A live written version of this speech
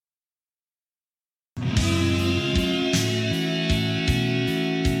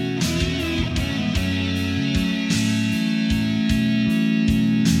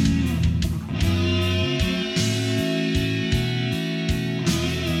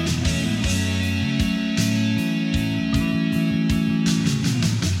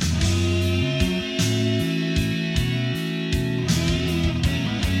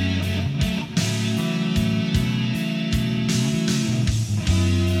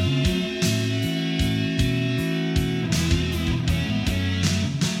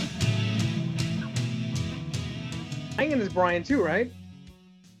Langan is Brian too, right?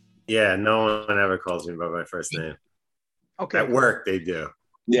 Yeah, no one ever calls me by my first name. Okay. At work, they do.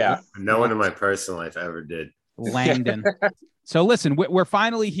 Yeah. No one in my personal life ever did. Langdon. So listen, we're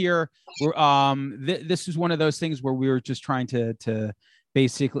finally here. We're this is one of those things where we were just trying to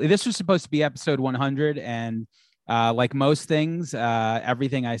basically, this was supposed to be episode 100, and like most things,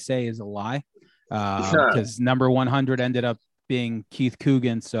 everything I say is a lie, because number 100 ended up being Keith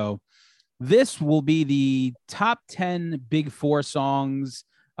Coogan. So this will be the top 10 Big Four songs.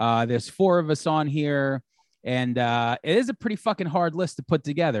 There's 4 of us on here, and it is a pretty fucking hard list to put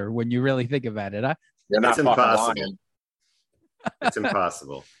together when you really think about it. Huh? It's impossible. It's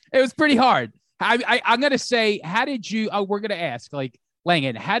impossible. It was pretty hard. I'm going to say, how did you, we're going to ask, like,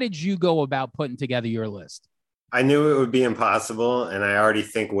 Langan, how did you go about putting together your list? I knew it would be impossible, and I already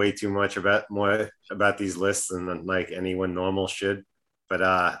think way too much about these lists than like anyone normal should. But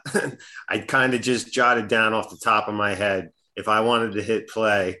I kind of just jotted down off the top of my head, if I wanted to hit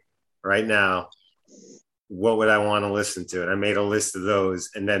play right now, what would I want to listen to? And I made a list of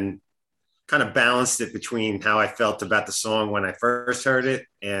those, and then kind of balanced it between how I felt about the song when I first heard it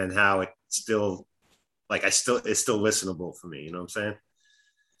and how it still, like, it's still listenable for me. You know what I'm saying?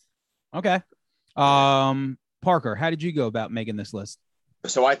 Okay. Parker, how did you go about making this list?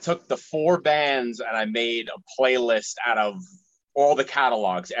 So I took the 4 bands and I made a playlist out of all the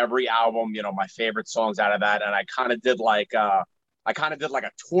catalogs, every album, you know, my favorite songs out of that. And I kind of did like a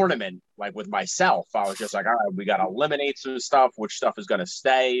tournament, like with myself. I was just like, all right, we got to eliminate some stuff, which stuff is going to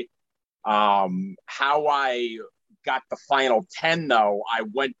stay. How I got the final 10 though, I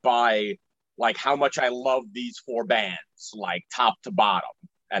went by like how much I love these 4 bands, like top to bottom.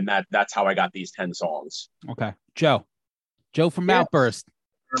 And that's how I got these 10 songs. Okay. Joe from Outburst.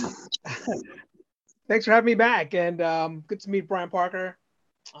 Thanks for having me back, and good to meet Brian Parker.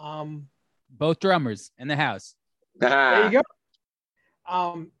 Both drummers in the house. There you go.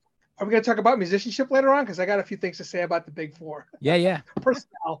 Are we going to talk about musicianship later on? Because I got a few things to say about the Big Four. Yeah.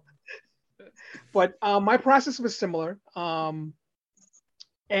 Personnel. But my process was similar. And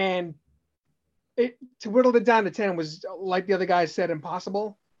to whittle it down to 10 was, like the other guys said,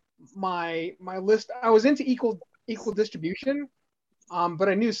 impossible. My list, I was into equal distribution, but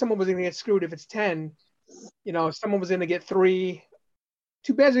I knew someone was going to get screwed if it's 10. You know, someone was going to get 3.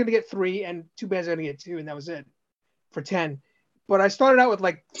 2 bands are going to get 3, and 2 bands are going to get 2, and that was it for 10. But I started out with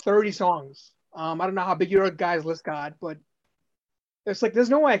like 30 songs. I don't know how big your guys' list got, but it's like,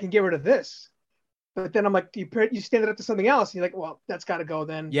 there's no way I can get rid of this. But then I'm like, you stand it up to something else, and you're like, well, that's got to go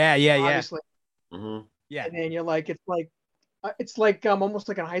then. Yeah. Obviously. Mm-hmm. Yeah. And then you're like, it's like almost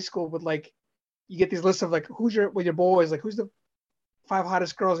like in high school with like, you get these lists of like, with your boys, like who's the 5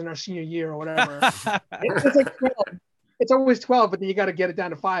 hottest girls in our senior year or whatever. It's like 12. It's always 12, but then you got to get it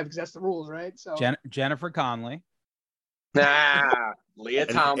down to 5 because that's the rules, right? So Jennifer Connelly. Leah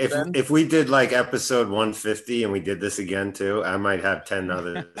Thompson. If we did like episode 150 and we did this again too, I might have 10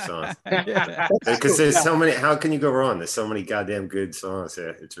 other songs. Because there's so many. How can you go wrong? There's so many goddamn good songs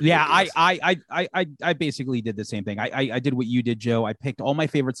here. It's ridiculous. I basically did the same thing. I did what you did, Joe. I picked all my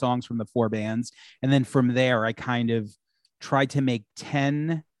favorite songs from the 4 bands, and then from there I kind of tried to make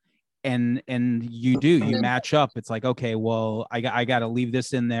 10. And you match up. It's like, okay, well, I got to leave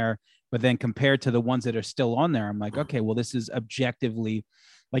this in there. But then compared to the ones that are still on there, I'm like, okay, well, this is objectively,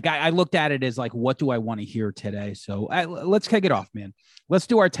 like, I looked at it as like, what do I want to hear today? So let's kick it off, man. Let's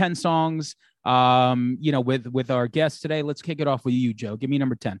do our 10 songs. With our guests today. Let's kick it off with you, Joe. Give me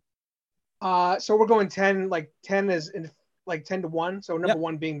number 10. So we're going 10. Like 10 is in like 10 to 1. So number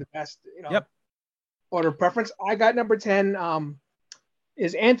 1 being the best. Order of preference. I got number 10.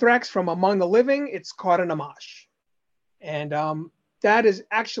 Is Anthrax from Among the Living. It's Caught in a Mosh. And that is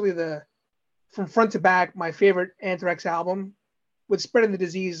actually from front to back, my favorite Anthrax album, with Spreading the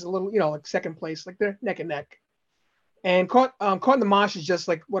Disease a little, like second place, like they're neck and neck. And Caught in the Mosh is just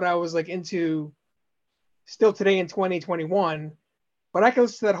like what I was like into still today in 2021. But I can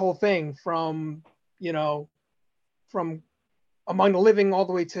listen to that whole thing from Among the Living all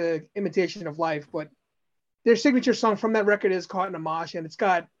the way to Imitation of Life. But their signature song from that record is Caught in a Mosh, and it's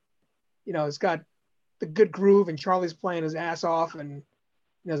got the good groove, and Charlie's playing his ass off, and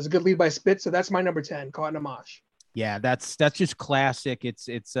there's a good lead by Spitz. So that's my number 10, Caught in a Mosh. Yeah, that's just classic. It's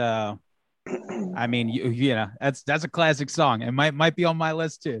I mean, that's a classic song. It might be on my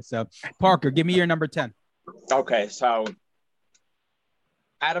list too. So Parker, give me your number 10. Okay, so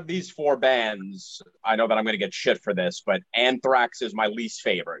out of these 4 bands, I know that I'm going to get shit for this, but Anthrax is my least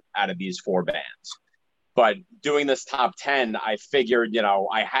favorite out of these 4 bands. But doing this top 10, I figured,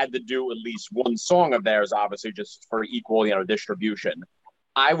 I had to do at least one song of theirs, obviously, just for equal, distribution.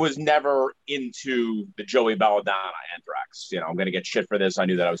 I was never into the Joey Belladonna Anthrax. You know, I'm going to get shit for this. I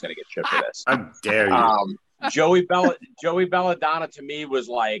knew that I was going to get shit for this. How dare you? Joey Belladonna to me was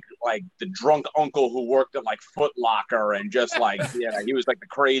like the drunk uncle who worked at like Foot Locker and just like he was like the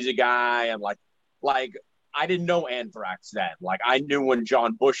crazy guy and like I didn't know Anthrax then. Like I knew when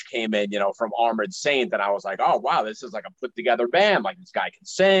John Bush came in, from Armored Saint, and I was like, oh wow, this is like a put together band. Like this guy can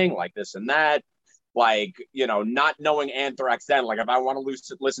sing, like this and that. Like, not knowing Anthrax then, like if I want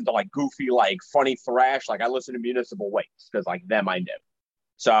to listen to like goofy, like funny thrash, like I listen to Municipal Waste because like them I knew.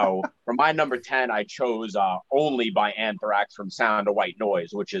 So for my number 10, I chose Only by Anthrax from Sound of White Noise,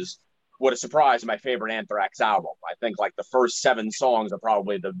 which is what a surprise, my favorite Anthrax album. I think like the first 7 songs are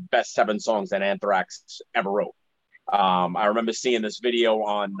probably the best 7 songs that Anthrax ever wrote. I remember seeing this video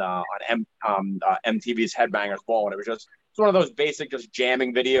on MTV's Headbangers Ball, and it's one of those basic just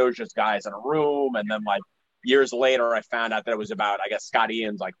jamming videos, just guys in a room. And then like years later, I found out that it was about, I guess, Scott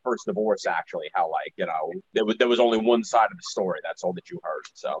Ian's like first divorce, actually, how like, there was only one side of the story. That's all that you heard.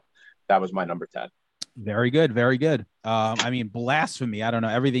 So that was my number 10. Very good. Very good. I mean, blasphemy. I don't know.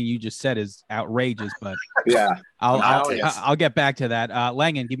 Everything you just said is outrageous, but yeah, I'll get back to that.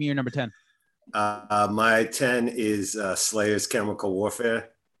 Langan, give me your number 10. My 10 is Slayer's Chemical Warfare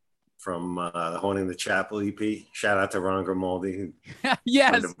from the Haunting the Chapel EP. Shout out to Ron Grimaldi, who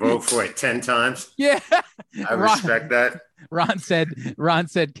yes, wanted to vote for it 10 times. Yeah, I respect that. Ron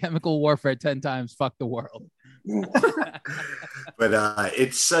said Chemical Warfare 10 times. Fuck the world. But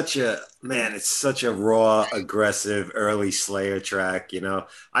it's such a raw, aggressive early Slayer track.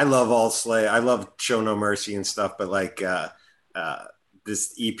 I love all Slayer. I love Show No Mercy and stuff, but like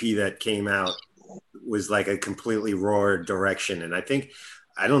this EP that came out was like a completely raw direction. And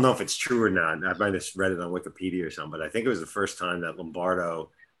I don't know if it's true or not. I might have read it on Wikipedia or something, but I think it was the first time that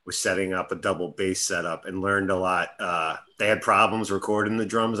Lombardo was setting up a double bass setup and learned a lot. They had problems recording the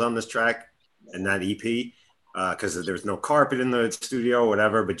drums on this track and that EP because there was no carpet in the studio or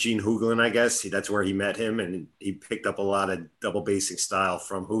whatever. But Gene Hughlin, I guess, that's where he met him, and he picked up a lot of double bassing style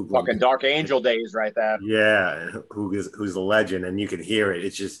from Hughlin. Fucking Dark Angel days right there. Yeah, who's a legend, and you can hear it.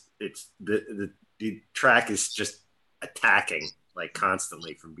 The track is just attacking like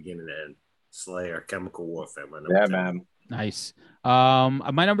constantly from beginning to end. Slayer, Chemical Warfare. My number 10. Man. Nice.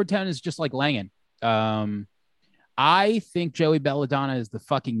 My number 10 is just like Langan. I think Joey Belladonna is the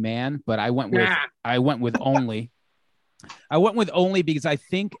fucking man, but I went with Only. I went with Only because I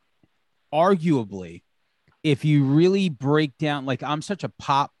think arguably, if you really break down, like I'm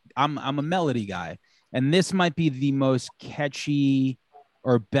a melody guy, and this might be the most catchy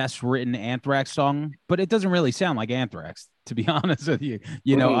or best written Anthrax song, but it doesn't really sound like Anthrax, to be honest with you,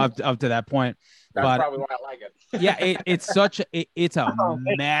 up to that point. That's probably why I like it. Yeah, it's a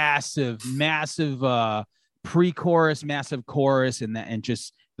massive pre-chorus, massive chorus, and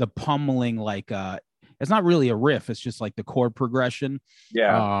just the pummeling, like it's not really a riff, it's just like the chord progression.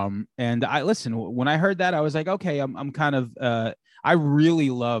 Yeah. And when I heard that, I was like, okay, I'm kind of I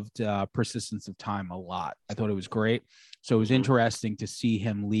really loved Persistence of Time a lot. I thought it was great. So it was interesting to see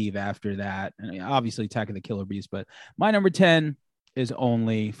him leave after that. And obviously Attack of the Killer Bees, but my number 10 is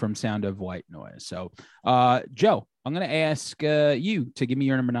Only from Sound of White Noise. So Joe, I'm going to ask you to give me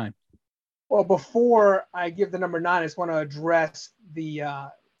your number 9. Well, before I give the number 9, I just want to address the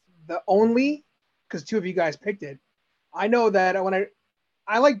Only, because 2 of you guys picked it. I know that when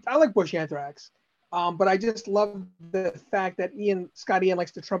I like Bush Anthrax, but I just love the fact that Scott Ian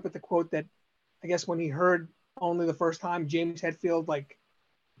likes to trumpet the quote that I guess when he heard Only the first time, James Hetfield like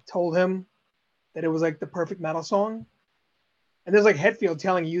told him that it was like the perfect metal song. And there's like Hetfield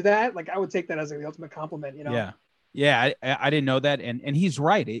telling you that, like I would take that as like the ultimate compliment, Yeah, I didn't know that, and he's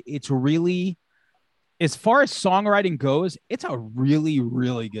right. It's really, as far as songwriting goes, it's a really,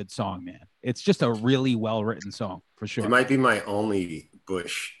 really good song, man. It's just a really well written song for sure. It might be my only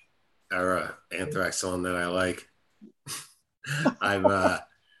Bush era Anthrax song that I like. I'm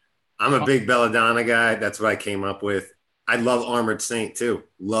a big Belladonna guy. That's what I came up with. I love Armored Saint too.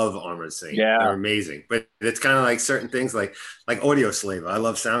 Love Armored Saint. Yeah, they're amazing. But it's kind of like certain things, like Audio Slave. I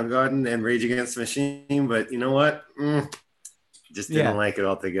love Soundgarden and Rage Against the Machine, but you know what? Just didn't like it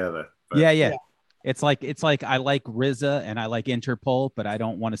altogether. But, yeah. It's like I like RZA and I like Interpol, but I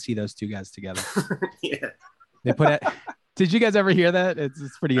don't want to see those 2 guys together. Yeah. They put it. Did you guys ever hear that?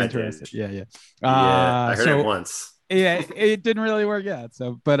 It's pretty interesting. Yeah. I heard it once. Yeah, it didn't really work out.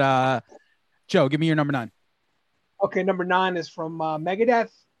 So, but Joe, give me your number 9. Okay, number 9 is from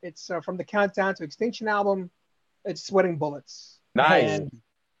Megadeth. It's from the Countdown to Extinction album. It's Sweating Bullets. Nice. And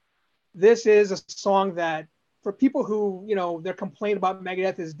this is a song that, for people who, their complaint about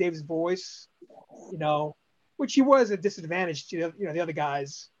Megadeth is Dave's voice, which he was a disadvantage to the other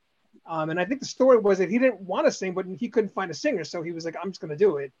guys. And I think the story was that he didn't want to sing, but he couldn't find a singer, so he was like, "I'm just going to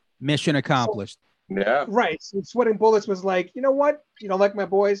do it." Mission accomplished. So, yeah. Right. So Sweating Bullets was like, you know what? You don't like my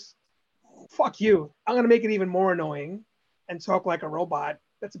boys? Fuck you. I'm going to make it even more annoying and talk like a robot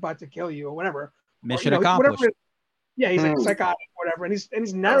that's about to kill you or whatever. Mission accomplished. He's like psychotic, whatever, and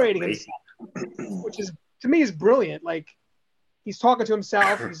he's narrating himself, which is to me is brilliant. Like he's talking to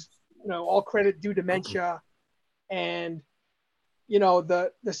himself. He's all credit due dementia, and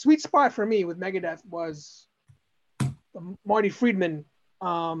the sweet spot for me with Megadeth was the Marty Friedman,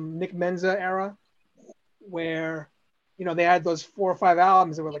 Nick Menza era, where they had those 4 or 5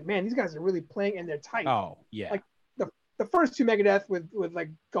 albums that were like, man, these guys are really playing and they're tight. Oh yeah, like the first 2 Megadeth with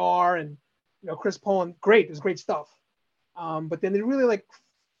like Gar and Chris Poland, great, it was great stuff. But then they really like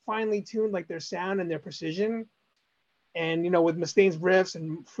finely tuned like their sound and their precision, and with Mustaine's riffs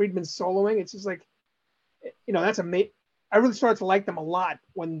and Friedman's soloing, it's just like, that's amazing. I really started to like them a lot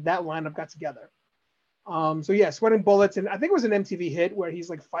when that lineup got together. So yeah, Sweating Bullets, and I think it was an MTV hit where he's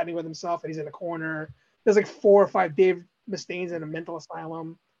like fighting with himself and he's in a corner. There's like 4 or 5 Dave Mustaine's in a mental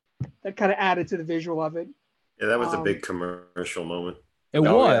asylum. That kind of added to the visual of it. Yeah, that was a big commercial moment. It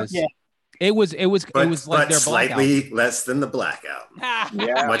was. Yeah. It was like their slightly less than the Black Album.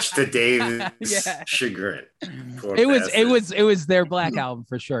 Yeah. Much to Dave's chagrin. It was their Black Album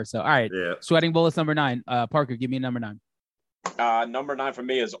for sure. So all right. Yeah. Sweating Bullets number 9. Parker, give me a number 9. Number 9 for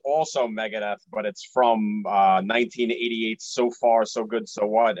me is also Megadeth, but it's from 1988. So Far, So Good, So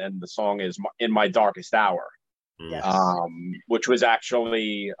What, and the song is In My Darkest Hour. Yes. Which was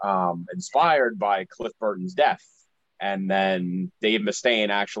actually inspired by Cliff Burton's death. And then Dave Mustaine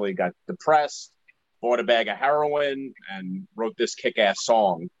actually got depressed, bought a bag of heroin, and wrote this kick-ass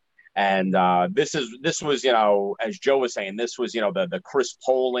song. And this was, as Joe was saying, this was, the Chris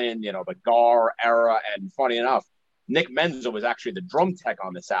Poland, the Gar era. And funny enough, Nick Menza was actually the drum tech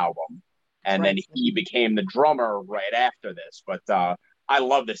on this album. And then he became the drummer right after this. But I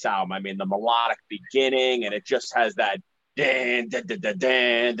love this album. I mean, the melodic beginning, and it just has that just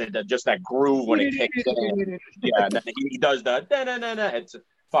that groove when it kicks in. Yeah, and then he does the it's a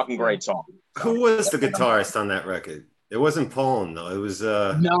fucking great song. Who was the guitarist on that record? It wasn't Poland though. It was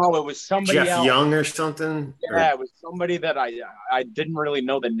no, it was somebody Jeff else. Young or something. Yeah, it was somebody that I didn't really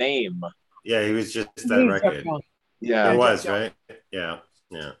know the name. Yeah, he was just that record. Yeah, it was right. Yeah,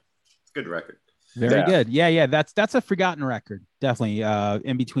 it's a good record. Very good. Yeah. That's a forgotten record. Definitely.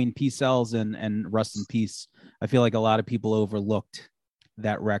 In between Peace Cells and Rust in Peace. I feel like a lot of people overlooked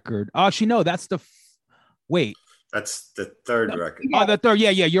that record. Oh, actually, no, that's wait. That's the third record. Oh, the third. Yeah,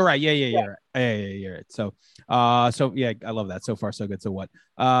 you're right. Yeah, you're right. So yeah, I love that. So Far, So Good, So What?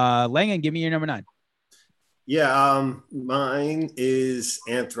 Langan, give me your number 9. Yeah, mine is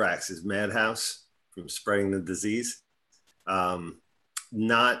Anthrax's Madhouse from Spreading the Disease.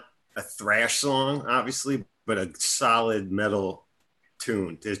 Not a thrash song, obviously, but a solid metal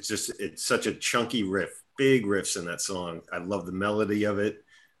tune. It's such a chunky riff. Big riffs in that song. I love the melody of it.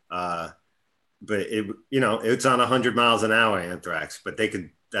 But it's on 100 miles an hour, Anthrax, but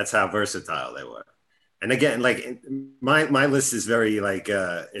that's how versatile they were. And again, like my list is very like,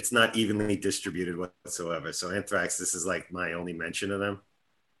 it's not evenly distributed whatsoever. So Anthrax, this is like my only mention of them.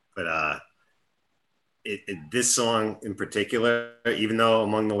 But this song in particular, even though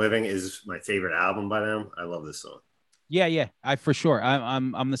Among the Living is my favorite album by them, I love this song. Yeah, I for sure.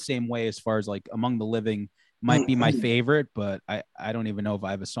 I'm the same way as far as like Among the Living might be my favorite, but I don't even know if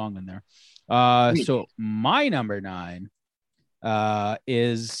I have a song in there. So my number 9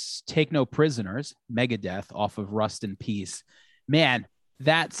 is Take No Prisoners, Megadeth, off of Rust in Peace. Man,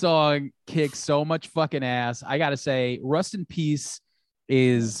 that song kicks so much fucking ass. I gotta say, Rust in Peace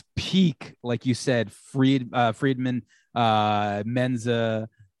is peak, like you said, Friedman, Menza.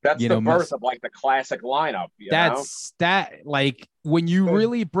 That's the birth of like the classic lineup. That like when you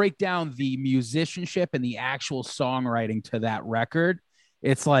really break down the musicianship and the actual songwriting to that record,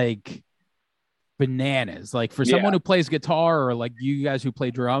 it's like bananas. Like for someone who plays guitar or like you guys who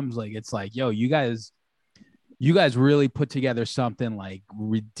play drums, like it's like, yo, you guys really put together something like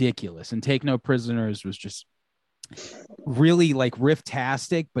ridiculous. And Take No Prisoners was just really like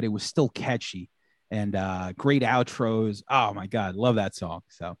riff-tastic, but it was still catchy. And great outros. Oh my God, love that song.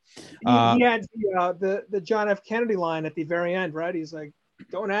 So he had the John F. Kennedy line at the very end, right? He's like,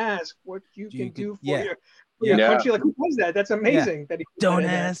 "Don't ask what you can do for your country." Like, who was that? That's amazing. That he don't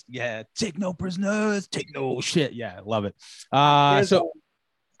ask. Yeah, take no prisoners, take no shit. Yeah, love it. So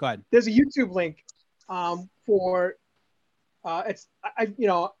go ahead. There's a YouTube link for it's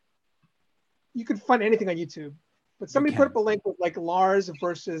you can find anything on YouTube, but somebody put up a link with like Lars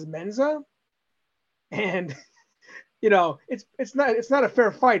versus Menza. and it's not a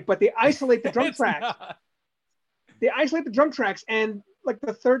fair fight, but they isolate the drum tracks. They isolate the drum tracks, and like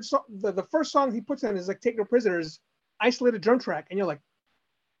the third song, the first song he puts in is like "Take No Prisoners," isolated drum track, and you're like,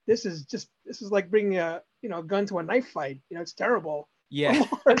 this is like bringing a gun to a knife fight. It's terrible. Yeah.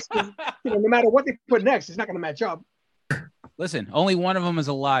 No matter what they put next, it's not going to match up. Listen, only one of them is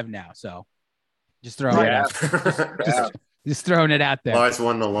alive now, so just throwing it out. Just throwing it out there. Lars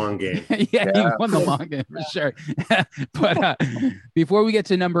won the long game. He won the long game for sure. But before we get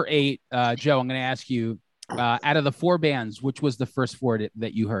to number 8, Joe, I'm going to ask you, out of the 4 bands, which was the first 4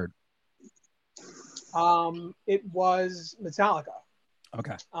 that you heard? It was Metallica.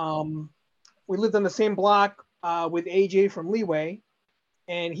 Okay. We lived on the same block with AJ from Leeway,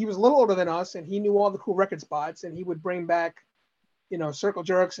 and he was a little older than us, and he knew all the cool record spots, and he would bring back, Circle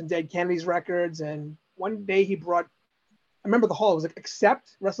Jerks and Dead Kennedys records. And one day he brought, I remember the hall, it was like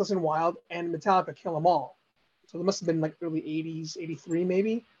Accept, Restless and Wild, and Metallica Kill 'Em All. So it must have been like early 80s, 83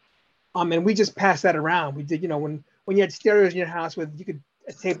 maybe. And we just passed that around. We did, when you had stereos in your house with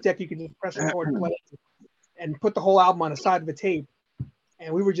a tape deck, you could just press record, play, and put the whole album on the side of the tape.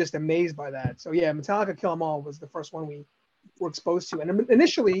 And we were just amazed by that. So yeah, Metallica Kill 'Em All was the first one we were exposed to. And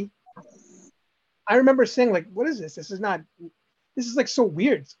initially, I remember saying like, what is this? This is like so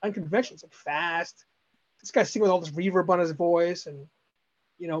weird. It's unconventional. It's like fast. This guy's singing with all this reverb on his voice, and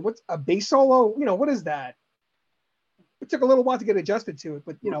what's a bass solo? What is that? It took a little while to get adjusted to it,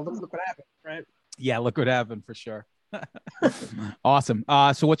 but look what happened, right? Yeah, look what happened for sure. Awesome.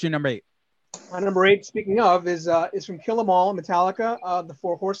 So what's your number 8? My number 8, speaking of, is from Kill 'Em All, Metallica, The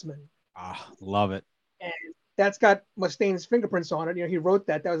Four Horsemen. Love it. And that's got Mustaine's fingerprints on it. He wrote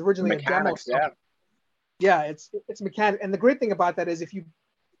that. That was originally Mechanics, a demo. Yeah, it's mechanic. And the great thing about that is if you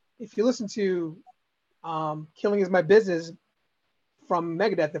listen to Killing Is My Business from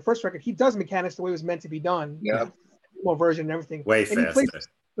Megadeth, the first record, he does mechanics the way it was meant to be done. Yeah. More version and everything. Way and faster. He plays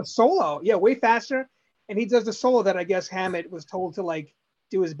the solo. Yeah, way faster. And he does the solo that I guess Hammett was told to like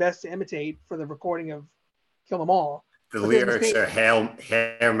do his best to imitate for the recording of Kill 'Em All. The lyrics are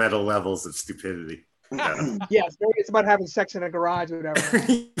hair metal levels of stupidity. Yeah, it's about having sex in a garage or whatever.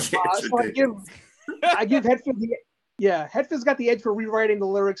 So I give Hetfield Hetfield's got the edge for rewriting the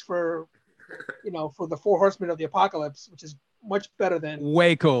lyrics for the Four Horsemen of the Apocalypse, which is much better than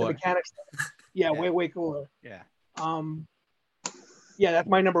way cooler. The mechanics. Yeah, way cooler. Yeah. That's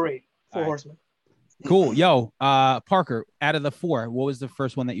my number 8, Four Horsemen. Cool. Yo, Parker, out of the 4, what was the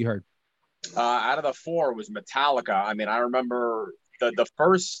first one that you heard? Out of the 4 was Metallica. I mean, I remember the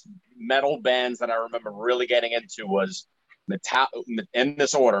first metal bands that I remember really getting into was in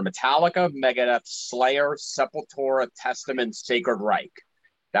this order: Metallica, Megadeth, Slayer, Sepultura, Testament, Sacred Reich.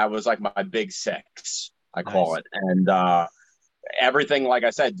 That was like my big 6, I call it. And everything, like I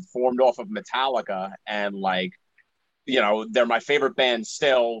said, formed off of Metallica. And like, they're my favorite band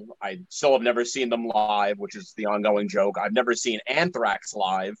still. I still have never seen them live, which is the ongoing joke. I've never seen Anthrax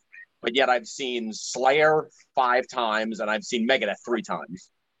live, but yet I've seen Slayer 5 times and I've seen Megadeth 3 times.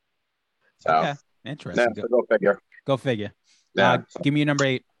 So, okay. Interesting. Go figure. Go figure. Yeah. Give me your number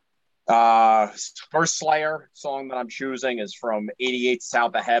 8. First Slayer song that I'm choosing is from 88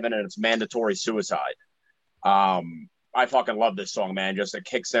 South of Heaven, and it's Mandatory Suicide. I fucking love this song, man. Just it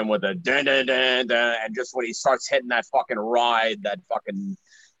kicks in with a dun, dun, dun, dun, and just when he starts hitting that fucking ride, that fucking,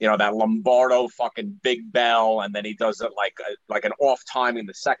 that Lombardo fucking big bell, and then he does it like an off timing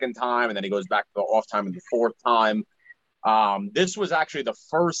the second time, and then he goes back to the off timing the fourth time. This was actually the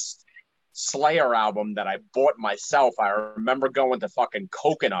first Slayer album that I bought myself. I remember going to fucking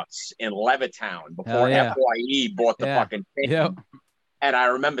Coconuts in Levittown before FYE bought the fucking thing. Yep. And I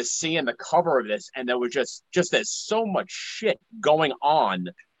remember seeing the cover of this, and there was just there's so much shit going on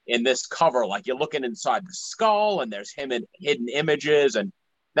in this cover. Like you're looking inside the skull, and there's him in hidden images, and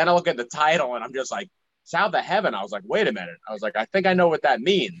then I look at the title, and I'm just like, South of Heaven. I was like, wait a minute. I was like, I think I know what that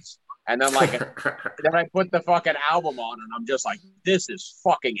means. And then then I put the fucking album on, and I'm just like, this is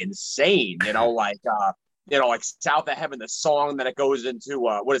fucking insane. Like South of Heaven, the song that it goes into,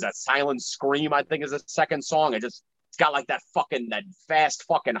 what is that? Silent Scream, I think is the second song. It's got like that fast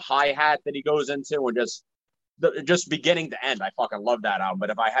fucking hi-hat that he goes into, and just beginning to end. I fucking love that album. But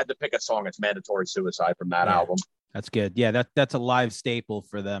if I had to pick a song, it's Mandatory Suicide from that album. That's good. Yeah, that's a live staple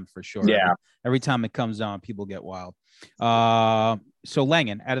for them for sure. Yeah. Every time it comes on, people get wild. So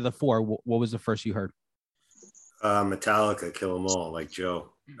Langan, out of the 4, what was the first you heard? Metallica, Kill 'Em All, like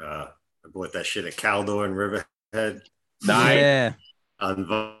Joe. I bought that shit at Caldor in Riverhead. Yeah. On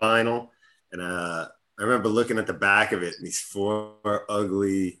vinyl. And I remember looking at the back of it, and these 4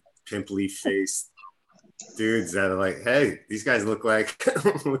 ugly, pimply faced dudes that are like, hey, these guys look like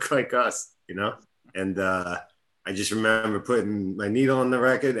us, And I just remember putting my needle on the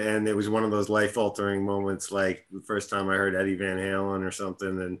record, and it was one of those life-altering moments, like the first time I heard Eddie Van Halen or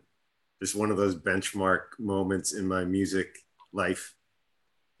something, and just one of those benchmark moments in my music life.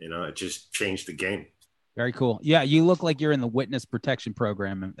 You know, it just changed the game. Very cool. Yeah, you look like you're in the witness protection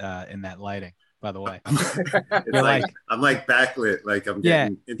program in that lighting, by the way. You're I'm like backlit, like I'm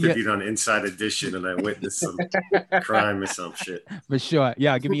getting interviewed on Inside Edition, and I witnessed some crime or some shit. For sure.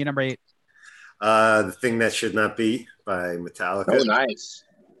 Yeah, give me your number 8. The Thing That Should Not Be by Metallica. Oh, nice.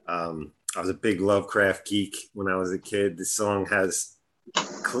 I was a big Lovecraft geek when I was a kid. The song has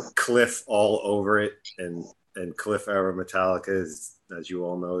Cliff all over it, and Cliff era Metallica is, as you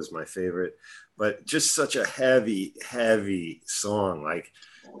all know, is my favorite. But just such a heavy song, like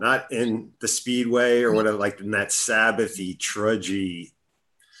not in the Speedway or whatever, like in that Sabbathy, trudgy,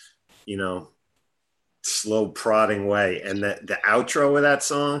 you know, slow prodding way. And that the outro of that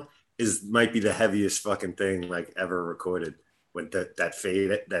song might be the heaviest fucking thing like ever recorded. With that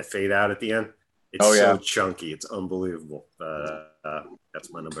fade out at the end. It's so chunky. It's unbelievable.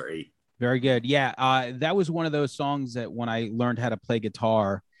 That's my number 8. Very good. Yeah, that was one of those songs that when I learned how to play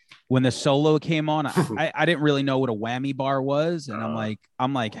guitar, when the solo came on, I didn't really know what a whammy bar was, and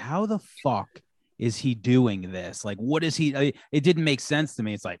I'm like, how the fuck is he doing this? Like, what is he? It didn't make sense to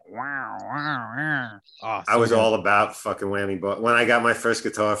me. It's like, wow. Oh, I was all about fucking whammy bar. When I got my first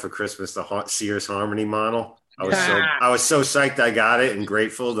guitar for Christmas, the Sears Harmony model, I was so psyched I got it and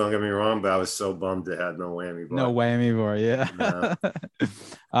grateful. Don't get me wrong, but I was so bummed it had no whammy bar. No whammy bar, yeah. No.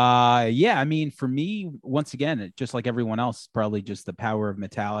 Yeah. I mean, for me, once again, just like everyone else, probably just the power of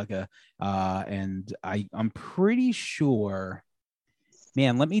Metallica. And I'm pretty sure,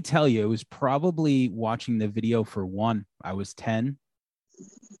 man. Let me tell you, it was probably watching the video for One. I was 10,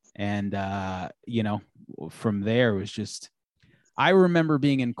 and you know, from there it was just. I remember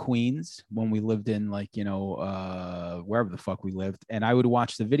being in Queens when we lived in, like, you know, wherever the fuck we lived. And I would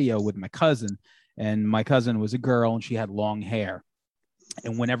watch the video with my cousin, and my cousin was a girl and she had long hair.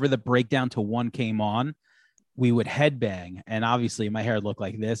 And whenever the breakdown to One came on, we would headbang. And obviously my hair looked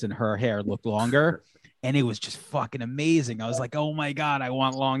like this and her hair looked longer. And it was just fucking amazing. I was like, oh my God, I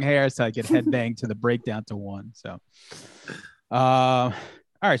want long hair so I could headbang to the breakdown to One. So, all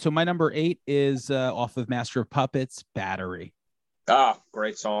right. So my number 8 is off of Master of Puppets, Battery. Ah,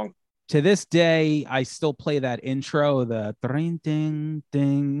 great song. To this day, I still play that intro, the ding, ding,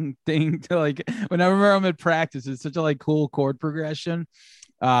 ding, ding. Like whenever I'm at practice, it's such a like cool chord progression.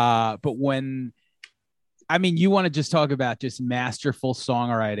 But when, I mean, you want to just talk about just masterful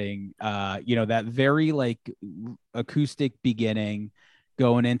songwriting, you know, that very like acoustic beginning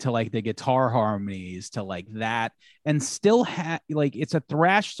going into like the guitar harmonies to like that, and still like it's a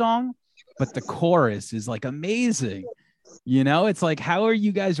thrash song, but the chorus is like amazing. You know, it's like, how are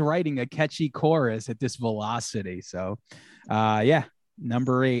you guys writing a catchy chorus at this velocity? So, yeah,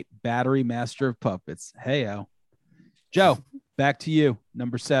 number 8, Battery, Master of Puppets. Hey-o. Joe, back to you,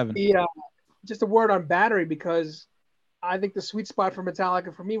 number 7. Yeah, just a word on Battery, because I think the sweet spot for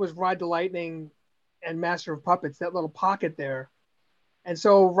Metallica for me was Ride the Lightning and Master of Puppets, that little pocket there. And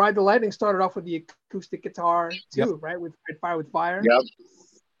so Ride the Lightning started off with the acoustic guitar too, right? With Fire with Fire. Yep.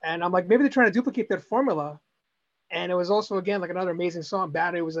 And I'm like, maybe they're trying to duplicate that formula. And it was also, again, like another amazing song.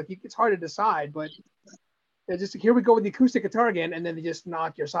 Battery was like, it's hard to decide, but they're just, here we go with the acoustic guitar again, and then they just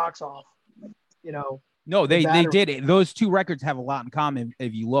knock your socks off, you know. No, they did it. Those two records have a lot in common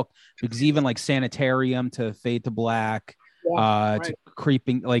if you look, because even like Sanitarium to Fade to Black, to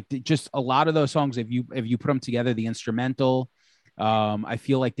Creeping, like just a lot of those songs, if you put them together, the instrumental, I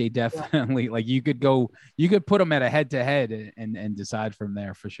feel like they definitely like you could put them at a head-to-head and decide from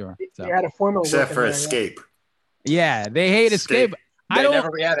there for sure. So. They had a formula, except for Escape. Yeah, they hate Escape. They never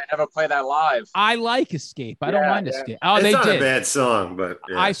play that live. I like Escape. I don't mind Escape. Oh, it's they not did. a bad song, but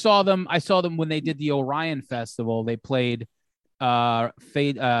I saw them when they did the Orion Festival. They played Ride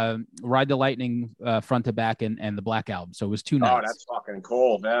the Lightning front to back and the Black Album. So it was 2 nights. Oh, that's fucking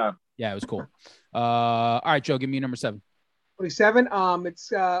cool. Yeah. Yeah, it was cool. All right, Joe, give me number 7. 47.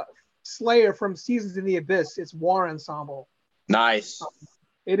 It's Slayer from Seasons in the Abyss. It's War Ensemble. Nice.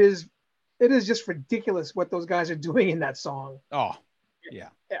 It is just ridiculous what those guys are doing in that song. Oh, yeah.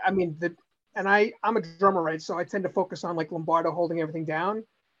 I mean, I'm a drummer, right? So I tend to focus on like Lombardo holding everything down,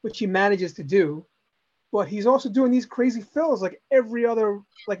 which he manages to do. But he's also doing these crazy fills like every other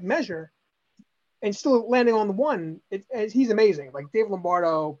like measure, and still landing on the one. He's amazing. Like Dave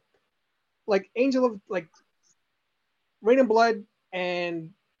Lombardo, like Angel of like Rain and Blood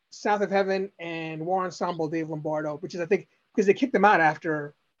and South of Heaven and War Ensemble, Dave Lombardo, which is I think because they kicked him out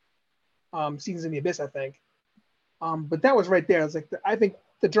after Seasons in the Abyss, I think. But that was right there. It's like I think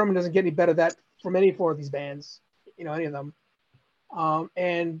the drummer doesn't get any better that from any four of these bands, any of them.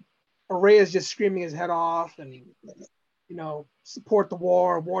 And Araya is just screaming his head off and, support the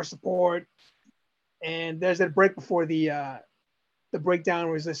war support. And there's that break before the breakdown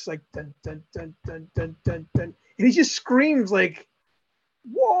where it's just like dun, dun, dun, dun, dun, dun, dun. And he just screams like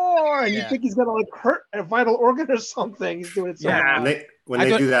war, and you think he's gonna like hurt a vital organ or something. He's doing it so loud. When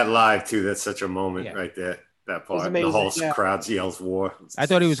they do that live too, that's such a moment right there. That part, the whole crowd yells war. I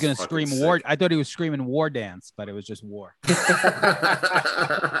thought he was gonna scream war. I thought he was screaming war dance, but it was just war.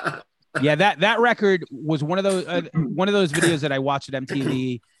 Yeah, that record was one of those videos that I watched at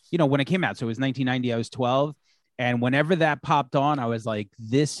MTV. When it came out. So it was 1990. I was 12, and whenever that popped on, I was like,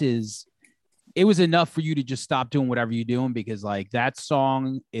 it was enough for you to just stop doing whatever you're doing, because like that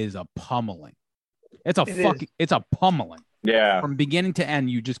song is a pummeling. It's a pummeling. Yeah. From beginning to end,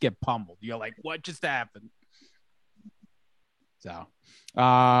 you just get pummeled. You're like, what just happened? So,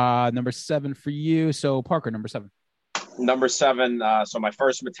 number 7 for you. So Parker, number 7. Number 7. So my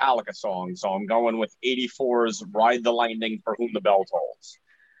first Metallica song. So I'm going with 84's Ride the Lightning, For Whom the Bell Tolls.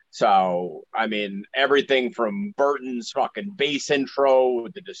 So, I mean, everything from Burton's fucking bass intro,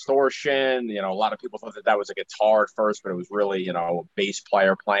 the distortion, a lot of people thought that was a guitar at first, but it was really, a bass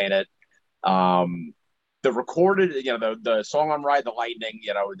player playing it. The recorded, the song on Ride the Lightning,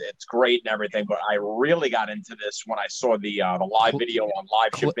 it's great and everything, but I really got into this when I saw the live video on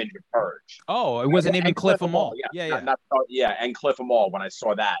Live Ship Ninja Purge. Oh, it wasn't even Cliff Amal. Yeah, and Cliff Amal when I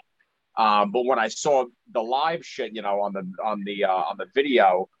saw that. But when I saw the live shit, on the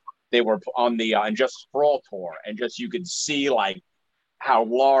video, they were on the Injustice for All tour, and just you could see like how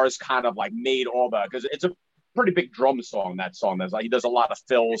Lars kind of like made all because it's a pretty big drum song. That song, he does a lot of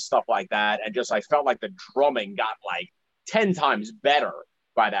fills, stuff like that, and just I felt like the drumming got like 10 times better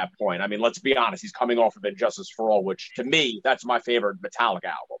by that point. I mean, let's be honest, he's coming off of Injustice for All, which to me that's my favorite Metallica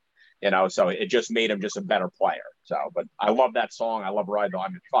album. So it just made him just a better player. So, but I love that song. I love Ride the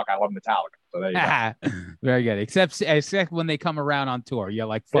Lightning. I love Metallica. So there you go. Very good. Except when they come around on tour, you're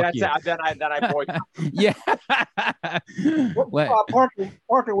like, fuck you. Then I boycott. Yeah.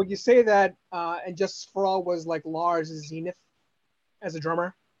 Parker, would you say that Injustice for All was like Lars' zenith as a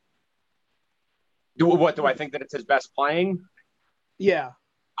drummer? Do I think that it's his best playing? Yeah.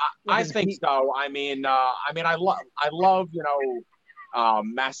 I think so. I mean, I love,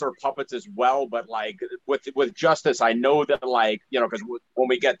 Master of Puppets as well, but like with Justice, I know that like, because when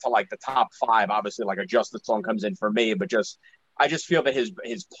we get to like the top 5, obviously like a Justice song comes in for me, but I just feel that his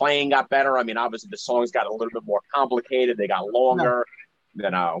playing got better. I mean, obviously the songs got a little bit more complicated, they got longer.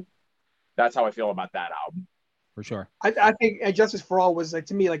 That's how I feel about that album. For sure. I think Justice for All was like,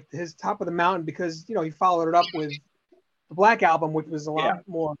 to me, like his top of the mountain, because he followed it up with the Black Album, which was a lot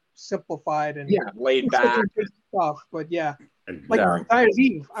more simplified and laid back stuff. But Dyer's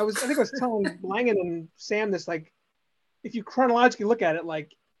Eve. I think I was telling Langan and Sam this, like, if you chronologically look at it,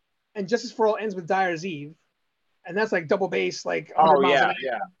 like, and Justice for All ends with Dyer's Eve, and that's like double bass, like, yeah.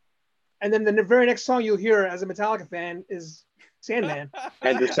 And then the very next song you'll hear as a Metallica fan is Sandman.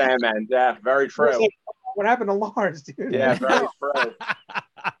 And the Sandman, yeah, very true. Like, what happened to Lars, dude? Yeah, very true.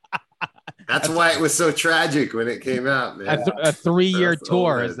 That's why it was so tragic when it came out, man. A 3-year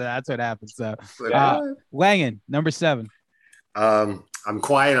tour, that's what happened. So, Langan, number 7. I'm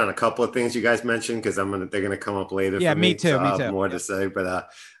quiet on a couple of things you guys mentioned because they're gonna come up later. Yeah, for me too. So me I'll too. have more to say, but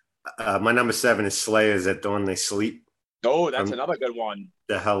my number 7 is Slayer's At Dawn They Sleep. Oh, that's another good one.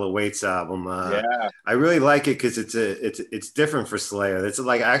 The Hell Awaits album. I really like it because it's different for Slayer. It's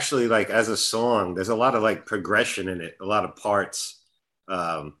like actually like as a song, there's a lot of like progression in it, a lot of parts.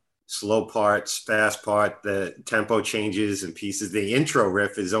 Slow parts, fast part, the tempo changes and pieces. The intro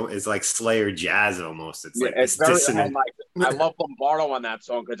riff is like Slayer jazz almost. It's like it's very. I love Lombardo on that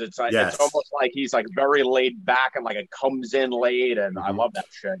song because it's like it's almost like he's like very laid back and like it comes in late, and I love that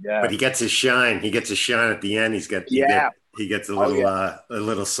shit. Yeah, but he gets his shine. He gets his shine at the end. He gets a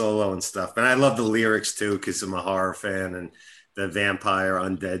little solo and stuff. And I love the lyrics too because I'm a horror fan and the vampire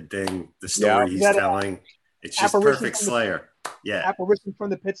undead thing, the story he's telling. It's just perfect Slayer. Apparition from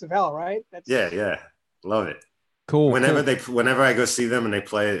the Pits of Hell, right? Love it. Cool. Whenever I go see them and they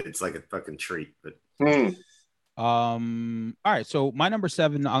play it, it's like a fucking treat. But all right, so my number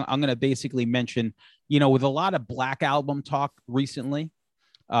 7, I'm gonna basically mention, with a lot of Black Album talk recently,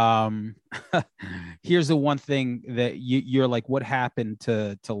 here's the one thing that you're like, what happened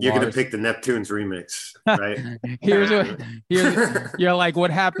to you're Lars? Gonna pick the Neptunes remix, right? Here's you're like, what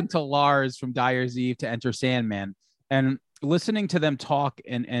happened to Lars from Dyer's Eve to Enter Sandman? And listening to them talk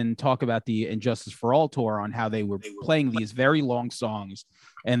and talk about the And Justice for All tour on how they were playing these very long songs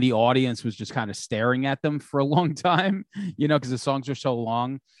and the audience was just kind of staring at them for a long time, you know, because the songs are so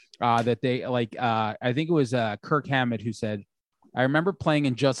long that they like, I think it was Kirk Hammett who said, I remember playing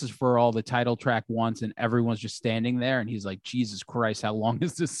And Justice for All, the title track once, and everyone's just standing there. And he's like, Jesus Christ, how long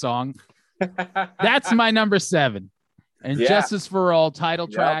is this song? That's my number 7. And Justice for All title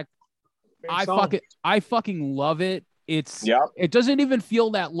track. I fucking love it. It doesn't even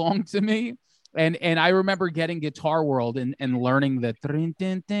feel that long to me. And I remember getting Guitar World and learning the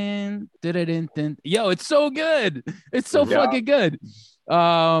yo, it's so good. It's so fucking good.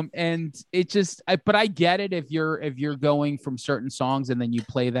 And it just but I get it if you're going from certain songs and then you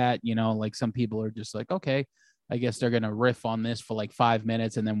play that, you know, like some people are just like, okay, I guess they're gonna riff on this for like 5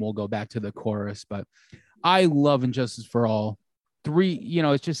 minutes and then we'll go back to the chorus. But I love And Justice for All. 3, you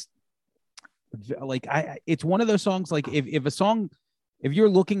know, it's just like it's one of those songs, like if a song, if you're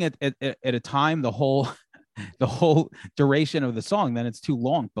looking at a time the whole duration of the song, then it's too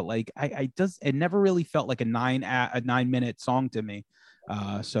long. But like it never really felt like a 9-minute song to me.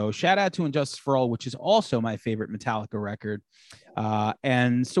 So shout out to And Justice for All, which is also my favorite Metallica record.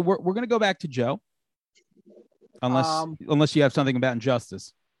 And so we're gonna go back to Joe, unless you have something about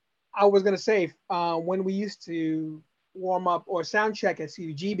Injustice. I was gonna say when we used to warm up or sound check at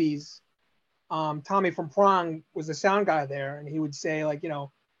CBGB's, Tommy from Prong was the sound guy there, and he would say, like, you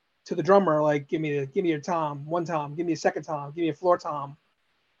know, to the drummer, like, give me your tom, one tom, give me a second tom, give me a floor tom.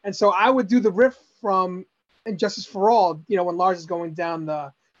 And so I would do the riff from And Justice for All, you know, when Lars is going down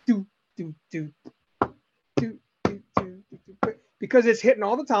the do do do do do do, because it's hitting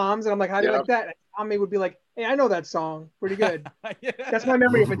all the toms, and I'm like, how do you like that? And Tommy would be like, hey, I know that song pretty good. That's my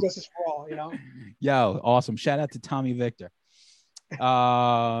memory of And Justice for All, you know. Yo, awesome. Shout out to Tommy Victor.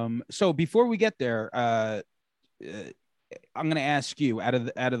 So before we get there, I'm going to ask you, out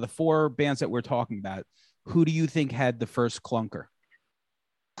of the 4 bands that we're talking about, who do you think had the first clunker?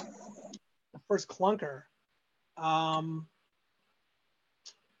 The first clunker.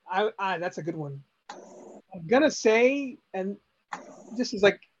 That's a good one. I'm gonna say, and this is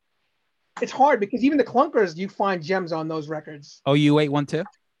like, it's hard because even the clunkers, you find gems on those records. Oh, you 812?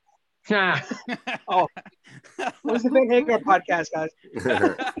 Oh, what's the Van Hagar podcast, guys?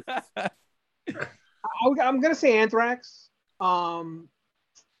 I'm gonna say Anthrax,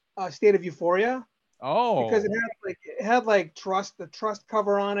 State of Euphoria. Oh, because it had like the Trust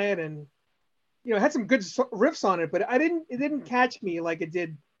cover on it, and you know, it had some good riffs on it, but it didn't catch me like it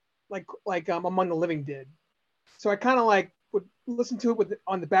did, like Among the Living did. So I kind of like would listen to it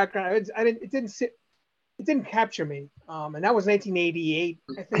on the background. It didn't capture me. And that was 1988,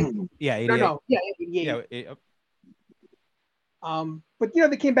 I think. Yeah, 88. Yeah, 88. Yeah, but you know,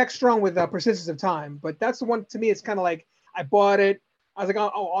 they came back strong with Persistence of Time. But that's the one, to me, it's kind of like, I bought it. I was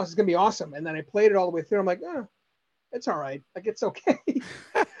like, oh, this is gonna be awesome. And then I played it all the way through. I'm like, it's all right. Like, it's okay. It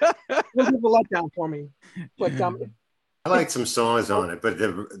wasn't a letdown for me. But I liked some songs on it, but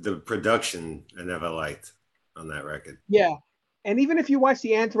the production I never liked on that record. Yeah. And even if you watch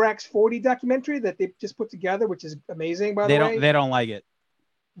the Anthrax 40 documentary that they just put together, which is amazing, by the way, they don't like it.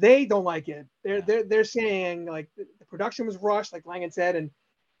 They don't like it. They're saying like the production was rushed, like Langan said, and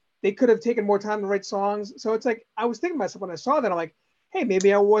they could have taken more time to write songs. So it's like, I was thinking to myself when I saw that, I'm like, hey,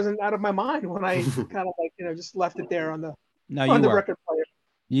 maybe I wasn't out of my mind when I kind of like, you know, just left it there on the record player.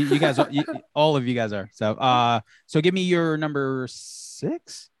 You guys, all of you guys are. So give me your number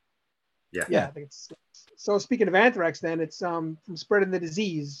 6. Yeah. I think it's 6. So speaking of Anthrax, then it's from Spreading the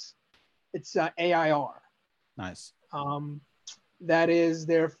Disease. It's AIR. Nice. That is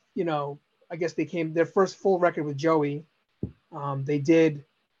their, you know, I guess their first full record with Joey. They did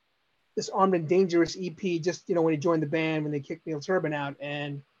this Armed and Dangerous EP just, you know, when he joined the band, when they kicked Neil Turbin out,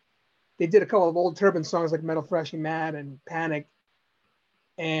 and they did a couple of old Turbin songs like Metal Thrashing Mad and Panic,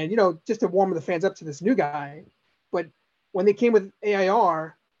 and, you know, just to warm the fans up to this new guy. But when they came with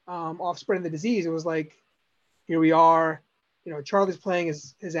AIR off Spreading the Disease, it was like, here we are, you know, Charlie's playing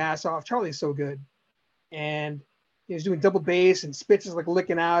his ass off. Charlie's so good, and he was doing double bass, and Spitz is like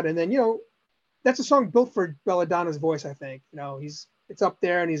licking out, and then, you know, that's a song built for Belladonna's voice, I think. You know, it's up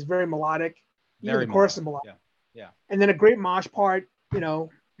there, and he's very melodic. Even the chorus is melodic. Yeah. And then a great mosh part. You know,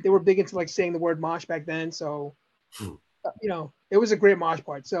 they were big into like saying the word mosh back then, so you know, it was a great mosh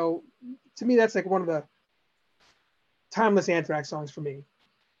part. So to me, that's like one of the timeless Anthrax songs for me.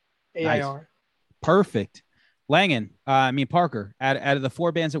 AIR. Nice. Perfect. Langan, Parker, out of the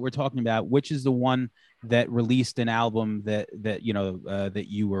 4 bands that we're talking about, which is the one that released an album that you know that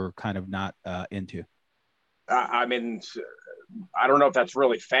you were kind of not into? I mean, I don't know if that's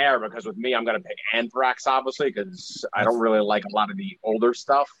really fair because with me, I'm going to pick Anthrax, obviously, because I don't really like a lot of the older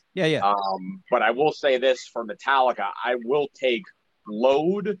stuff. Yeah. But I will say this for Metallica, I will take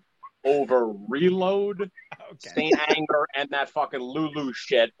Load over Reload, Saint Anger, and that fucking Lulu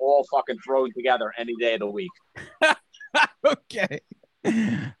shit all fucking thrown together any day of the week. Okay.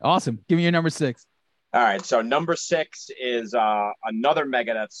 Awesome. Give me your number 6. All right, so number 6 is another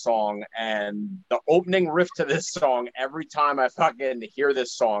Megadeth song, and the opening riff to this song, every time I fucking hear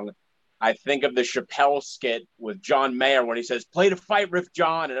this song, I think of the Chappelle skit with John Mayer when he says, "Play the fight riff,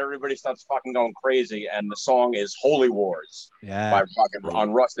 John," and everybody starts fucking going crazy, and the song is Holy Wars by fucking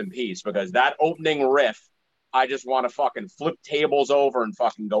on Rust in Peace, because that opening riff, I just want to fucking flip tables over and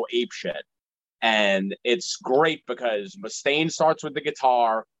fucking go ape shit. And it's great because Mustaine starts with the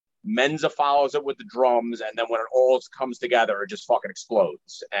guitar, Menza follows it with the drums, and then when it all comes together, it just fucking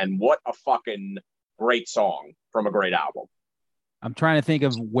explodes. And what a fucking great song from a great album. I'm trying to think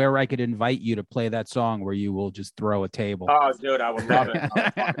of where I could invite you to play that song where you will just throw a table. Oh, dude, I would love it.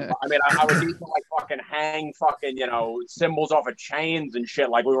 I would need to like fucking hang fucking, cymbals off of chains and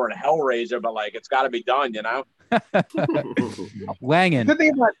shit like we were in Hellraiser, but like it's got to be done, Langan. The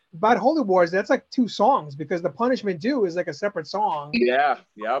thing about Holy Wars, that's like 2 songs because the Punishment Due is like a separate song. Yeah,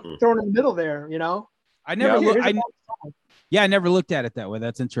 yep. Thrown in the middle there, I never I never looked at it that way.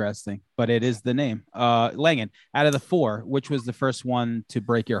 That's interesting, but it is the name. Langan, out of the 4, which was the first one to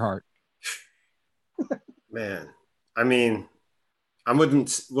break your heart? Man, I mean, I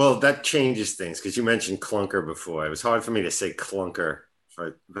wouldn't. Well, that changes things because you mentioned Clunker before. It was hard for me to say Clunker,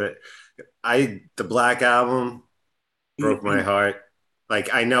 but the Black Album broke my heart.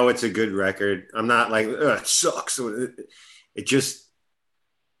 Like, I know it's a good record. I'm not like, it sucks.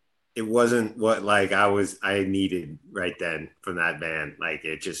 It wasn't what like I needed right then from that band. Like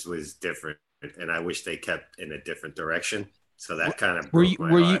it just was different, and I wish they kept in a different direction. So that kind of were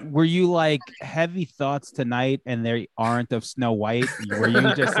you like Heavy Thoughts Tonight, and they aren't of Snow White? Were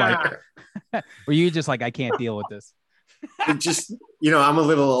you just like I can't deal with this? It just I'm a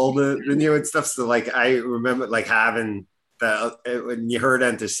little older than you and stuff. So like I remember like having that when you heard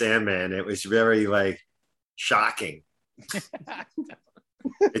Enter Sandman, it was very like shocking.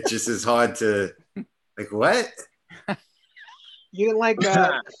 It just is hard to like what? You didn't like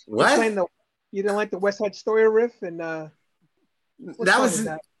what? You didn't like the West Side Story riff and that was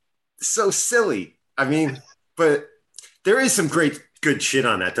so silly. I mean, but there is some good shit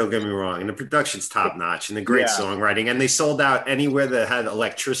on that. Don't get me wrong, and the production's top notch, and the great songwriting, and they sold out anywhere that had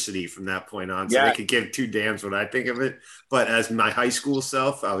electricity from that point on, so they could give 2 damns what I think of it. But as my high school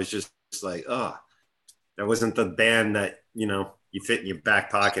self, I was just like, oh, that wasn't the band that you fit in your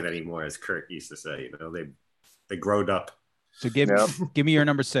back pocket anymore, as Kurt used to say. They growed up. So give me your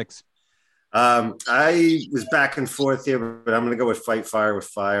number 6. I was back and forth here, but I'm going to go with Fight Fire with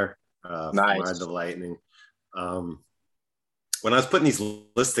Fire. Nice. Ride the Lightning. When I was putting these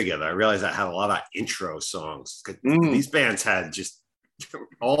lists together, I realized I had a lot of intro songs. These bands had just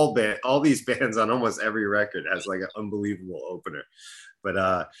all these bands on almost every record has like an unbelievable opener.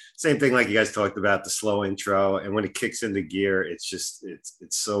 But same thing like you guys talked about, the slow intro, and when it kicks into gear, it's just it's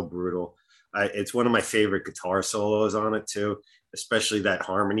so brutal. It's one of my favorite guitar solos on it too, especially that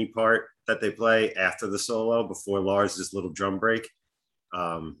harmony part that they play after the solo before Lars' little drum break.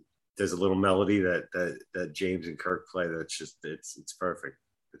 There's a little melody that James and Kirk play that's just it's perfect.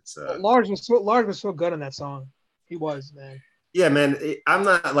 It's Lars was so good on that song. He was, man. Yeah, man. I'm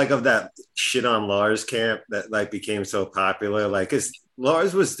not like of that shit on Lars camp that like became so popular. Like, cause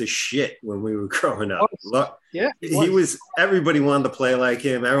Lars was the shit when we were growing up. He was. Everybody wanted to play like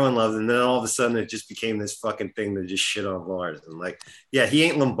him. Everyone loved him. And then all of a sudden, it just became this fucking thing to just shit on Lars. And like, yeah, he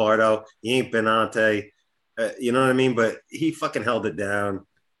ain't Lombardo. He ain't Benante. You know what I mean? But he fucking held it down.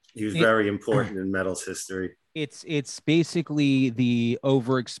 He was very important in metal's history. It's basically the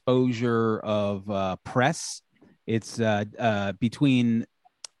overexposure of press. It's between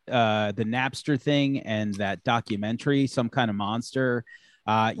the Napster thing and that documentary, Some Kind of Monster.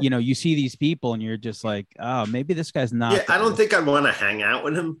 You see these people and you're just like, oh, maybe this guy's not. Yeah, I don't think I'd want to hang out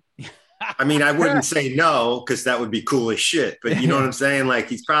with him. I mean, I wouldn't say no because that would be cool as shit. But you know what I'm saying? Like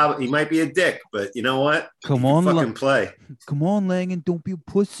he might be a dick, but you know what? Come on, fucking play. Come on, Langan, don't be a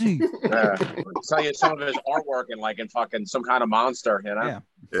pussy. Tell you some of his artwork in fucking Some Kind of Monster. Yeah.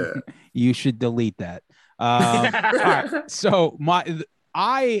 You should delete that. All right. So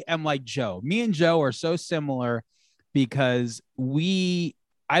I am like Joe. Me and Joe are so similar because I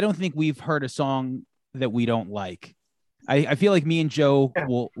don't think we've heard a song that we don't like. I feel like me and Joe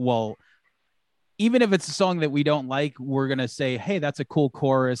will even if it's a song that we don't like, we're gonna say, hey, that's a cool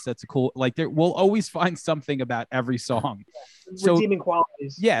chorus, that's a cool, like, there we'll always find something about every song. So redeeming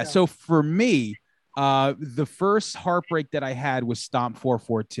qualities. yeah, so for me, the first heartbreak that I had was Stomp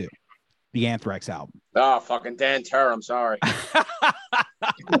 442, the Anthrax album. Oh, fucking Dan Terr, I'm sorry.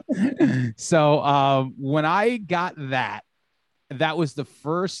 So when I got that was the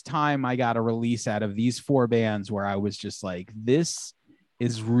first time I got a release out of these four bands where I was just like, this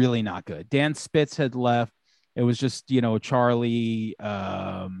is really not good. Dan Spitz had left. It was just, Charlie,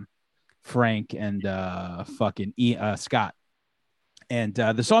 Frank, and Scott. And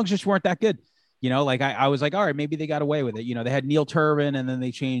the songs just weren't that good. Like I was like, all right, maybe they got away with it. They had Neil Turbin, and then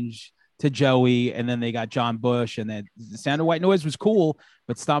they changed to Joey, and then they got John Bush, and then the Sound of White Noise was cool,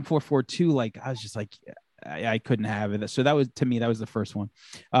 but Stomp 442, like, I was just like, I couldn't have it. So that was, to me, that was the first one.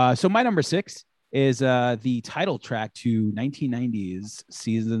 So my number 6 is the title track to 1990s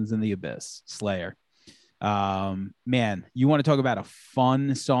Seasons in the Abyss, Slayer. Man, you want to talk about a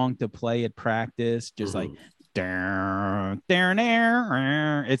fun song to play at practice, just like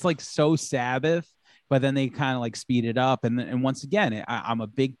it's like so Sabbath, but then they kind of like speed it up, and once again, I'm a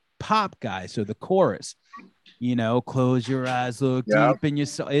big pop guy, so the chorus, close your eyes, look deep in your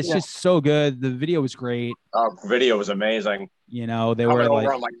soul. It's just so good. The video was great. Video was amazing. They coming were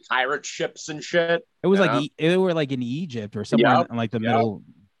over on like pirate ships and shit. It was like they were like in Egypt or somewhere in like the middle.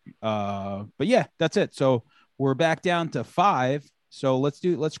 But yeah, that's it. So we're back down to 5. So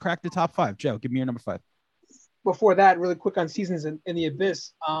let's crack the top 5. Joe, give me your number 5. Before that, really quick on Seasons in the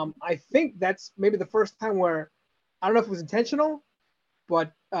Abyss. I think that's maybe the first time where, I don't know if it was intentional,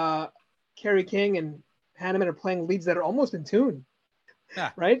 but Kerry King and Hanneman are playing leads that are almost in tune.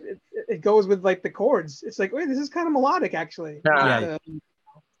 Yeah. Right? It goes with like the chords. It's like, wait, this is kind of melodic actually. Yeah.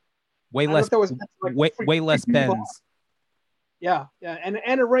 Way less bends. Yeah. And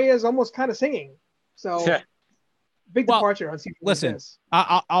Anna Ray is almost kind of singing. So big departure on Seasons. Listen,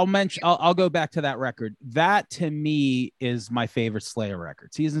 I'll go back to that record. That to me is my favorite Slayer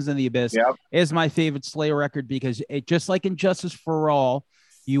record. Seasons in the Abyss is my favorite Slayer record because it, just like in Justice for All,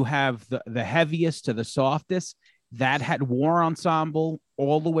 you have the heaviest to the softest. That had War Ensemble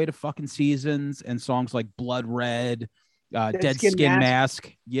all the way to fucking Seasons and songs like Blood Red, Dead Skin Mask.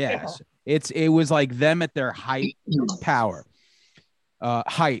 Yes. Yeah. It was like them at their height power. The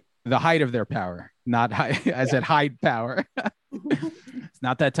height of their power, not high, I said height power. It's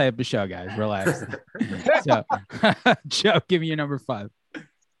not that type of show, guys. Relax. So, Joe, give me your number 5.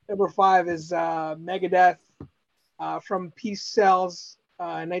 Number 5 is Megadeth from Peace Cells in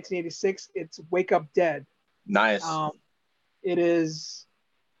 1986. It's Wake Up Dead. Nice. It is,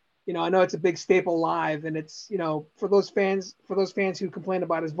 I know it's a big staple live, and it's, for those fans who complain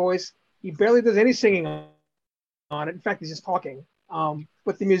about his voice, he barely does any singing on it. In fact, he's just talking.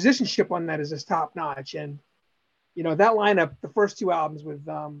 But the musicianship on that is just top notch. And, that lineup, the first 2 albums with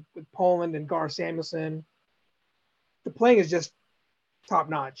Poland and Gar Samuelson, the playing is just top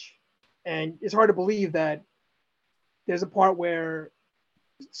notch. And it's hard to believe that there's a part where,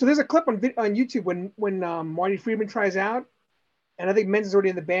 so there's a clip on YouTube when Marty Friedman tries out, and I think Menz is already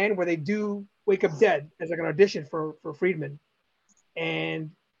in the band, where they do Wake Up Dead as like an audition for Friedman.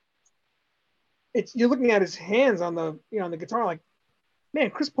 And you're looking at his hands on the, on the guitar, like, man,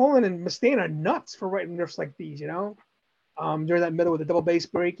 Chris Poland and Mustaine are nuts for writing riffs like these, during that middle with the double bass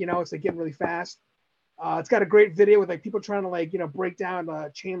break, it's like getting really fast. It's got a great video with like people trying to like, break down a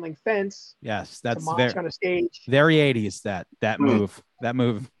chain link fence. Yes, that's very on a stage. Very 80s that move. That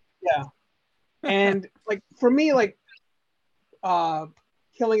move. Yeah. And like for me, like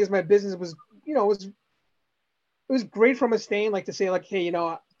Killing Is My Business was, it was great from Mustaine, like to say like, hey,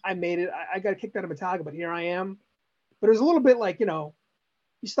 I made it. I got kicked out of Metallica, but here I am. But it was a little bit like,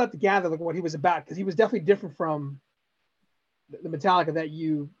 you still have to gather like what he was about, because he was definitely different from the Metallica that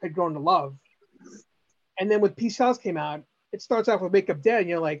you had grown to love. And then when Peace Cells came out, it starts off with Wake Up Dead, and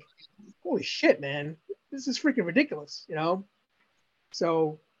you're like, holy shit, man, this is freaking ridiculous,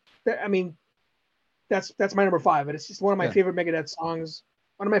 So, that's my number 5. And it's just one of my favorite Megadeth songs,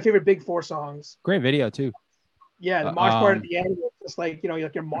 one of my favorite Big Four songs. Great video too. Yeah, the march part at the end, it's just like,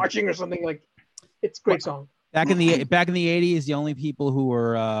 like you're marching or something. Like, it's a great song. Back in the 80s, the only people who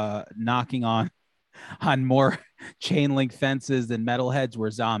were knocking on more chain link fences than metalheads were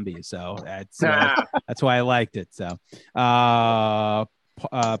Zombies. So that's why I liked it. So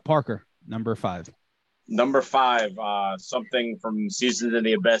Parker, number 5. Number 5, something from Seasons in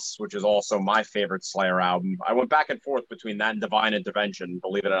the Abyss, which is also my favorite Slayer album. I went back and forth between that and Divine Intervention.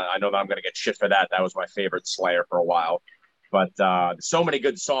 Believe it or not, I know that I'm going to get shit for that. That was my favorite Slayer for a while. But so many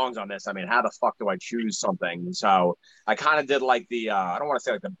good songs on this. I mean, how the fuck do I choose something? So I kind of did like the I don't want to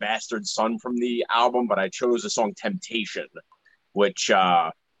say like the Bastard Son from the album, but I chose the song Temptation, which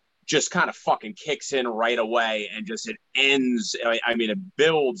just kind of fucking kicks in right away and just it ends. I mean, it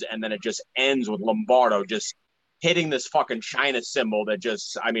builds and then it just ends with Lombardo just hitting this fucking China cymbal that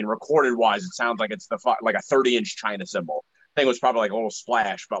just, I mean, recorded wise, it sounds like it's like a 30-inch China cymbal. Thing was probably like a little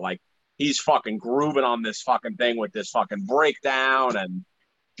splash, but like he's fucking grooving on this fucking thing with this fucking breakdown and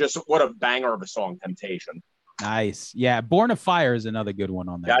just what a banger of a song, Temptation. Nice. Yeah. Born of Fire is another good one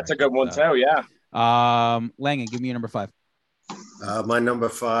on there. That's a good one too. Yeah. Langan, give me your number 5. My number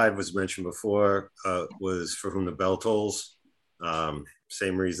 5 was mentioned before, was For Whom the Bell Tolls.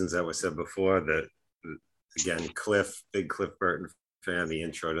 Same reasons that was said before. That again, big Cliff Burton fan. The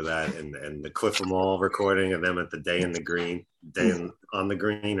intro to that and the Cliff 'Em All recording of them at the on the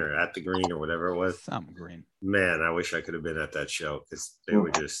green or at the green or whatever it was. Some green. Man, I wish I could have been at that show because they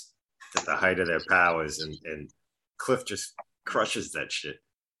were just at the height of their powers, and Cliff just crushes that shit.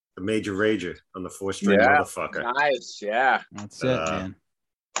 The Major Rager on the 4-string motherfucker. Nice, yeah. That's it, man.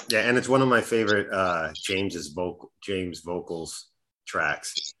 Yeah, and it's one of my favorite James vocals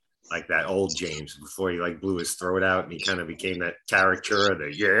tracks. Like that old James before he like blew his throat out and he kind of became that caricature of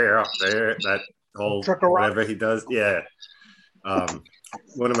that whole whatever he does. Yeah.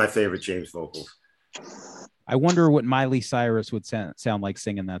 One of my favorite James vocals. I wonder what Miley Cyrus would sound like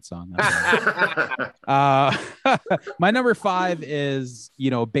singing that song. My number 5 is,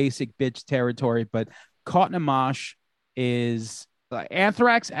 basic bitch territory, but Caught in a Mosh is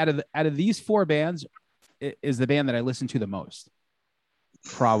Anthrax out of these 4 bands is the band that I listen to the most.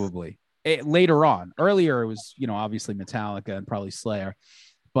 Probably later on. Earlier it was, obviously Metallica and probably Slayer,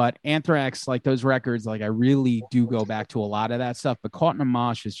 but Anthrax, like those records, like I really do go back to a lot of that stuff. But Caught in a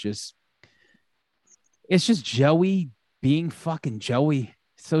Mosh is just, it's just Joey being fucking Joey.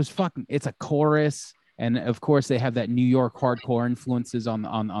 So it's a chorus, and of course they have that New York hardcore influences on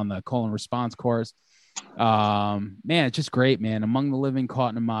the call and response chorus. Man, it's just great, man. Among the Living,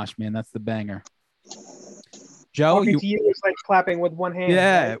 Caught in a Mosh, man, that's the banger. Joe, you was like clapping with one hand.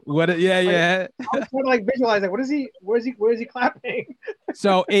 Yeah. Right? What? Yeah. Yeah. I'm trying to like visualize like, what is he? Where is he clapping?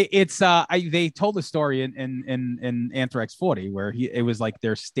 So it's they told the story in Anthrax 40 where it was like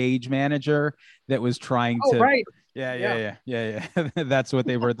their stage manager that was trying to. Right. Yeah. That's what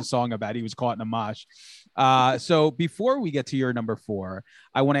they wrote the song about. He was caught in a mosh. So before we get to your number 4,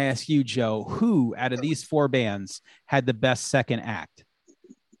 I want to ask you, Joe, who out of these 4 bands had the best second act?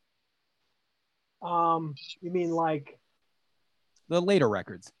 You mean like the later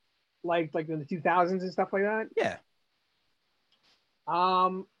records, like in the 2000s and stuff like that? Yeah.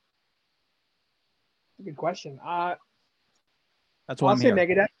 Good question. That's why I'll say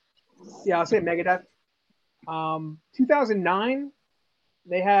Megadeth. Yeah, I'll say Megadeth. 2009,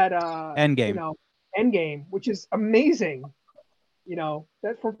 they had Endgame. Endgame, which is amazing.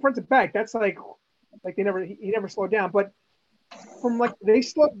 That from front to back, that's like he never slowed down. But from like they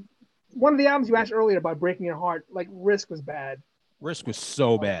slowed. One of the albums you asked earlier about Breaking Your Heart, like Risk was bad. Risk was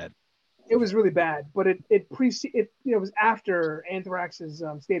so bad. It was really bad, but it was after Anthrax's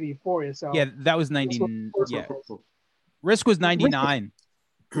State of Euphoria. So yeah, that was 90. Yeah, Risk was 99.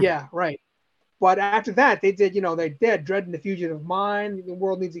 Yeah, right. But after that, they did they had Dread and the Fugitive Mind, The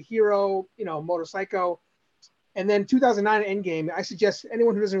World Needs a Hero, Motorcycle, and then 2009 Endgame. I suggest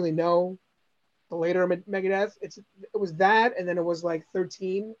anyone who doesn't really know the later Megadeth, it was that, and then it was like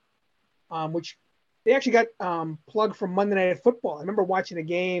 13. Which they actually got plugged from Monday Night Football. I remember watching a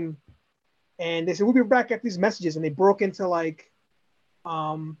game, and they said we'll be back after these messages, and they broke into like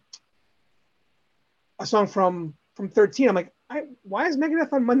a song from 13. I'm like, why is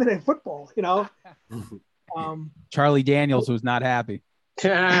Megadeth on Monday Night Football? Charlie Daniels was not happy.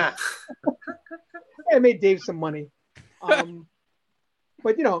 It made Dave some money.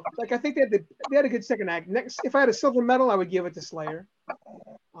 But like I think they had a good second act. Next, if I had a silver medal, I would give it to Slayer.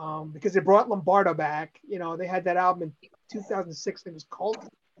 Because they brought Lombardo back. They had that album in 2006. It was Cult,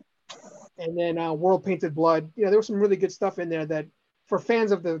 and then World Painted Blood. There was some really good stuff in there that, for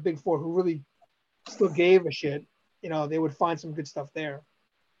fans of the Big Four who really still gave a shit, they would find some good stuff there.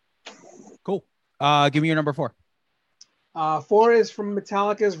 Cool. Give me your number 4. 4 is from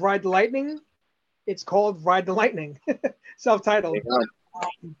Metallica's Ride the Lightning. It's called Ride the Lightning, self-titled.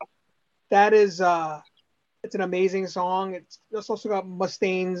 That is. It's an amazing song. It's also got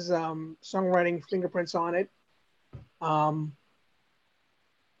Mustaine's songwriting fingerprints on it.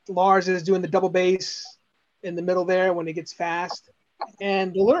 Lars is doing the double bass in the middle there when it gets fast.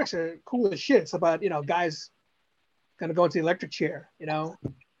 And the lyrics are cool as shit. It's about, guys going to go into the electric chair,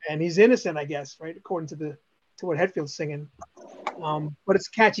 and he's innocent, I guess, right? According to to what Hetfield's singing. But it's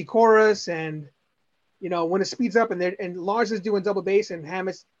a catchy chorus, and when it speeds up and Lars is doing double bass and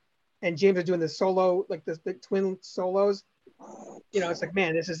Hammett and James are doing the solo, like the twin solos, it's like,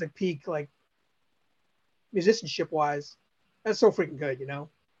 man, this is like peak, like musicianship wise. That's so freaking good,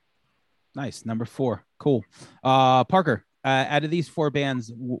 Nice. Number 4. Cool. Parker, out of these 4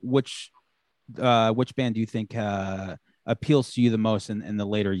 bands, which band do you think appeals to you the most in the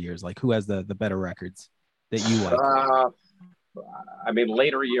later years? Like, who has the better records that you like? I mean,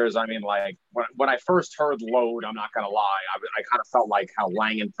 later years, I mean, like when I first heard Load, I'm not going to lie, I kind of felt like how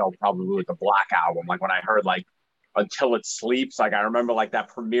Langen felt probably with the Black Album. Like when I heard like Until It Sleeps, like I remember like that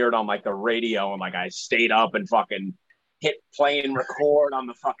premiered on like the radio, and like I stayed up and fucking hit play and record on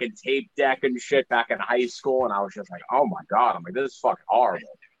the fucking tape deck and shit back in high school. And I was just like, oh my God, I'm like, this is fucking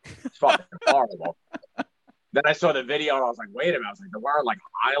horrible. It's fucking horrible. Then I saw the video and I was like, wait a minute. I was like, they're wearing like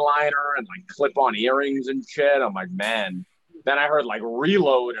eyeliner and like clip-on earrings and shit. I'm like, man. Then I heard like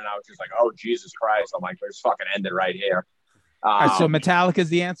Reload and I was just like, oh, Jesus Christ. I'm like, let's fucking end it right here. All right, so Metallica's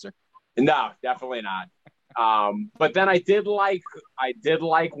the answer? No, definitely not. But then I did like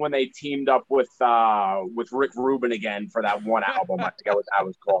when they teamed up with Rick Rubin again for that one album. I forget what that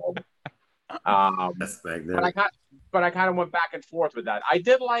was called. That's magnetic. But I kind of went back and forth with that. I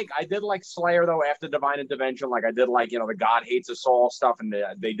did like Slayer though after Divine Intervention. Like I did like the God Hates Us All stuff, and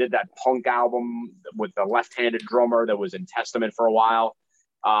they did that punk album with the left-handed drummer that was in Testament for a while.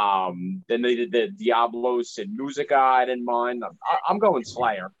 Then they did the Diablos and Musica. I didn't mind. I'm going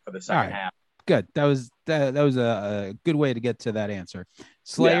Slayer for the second half. Good. That was a good way to get to that answer.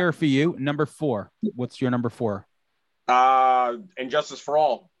 Slayer for you. Number 4. What's your number 4? And Justice for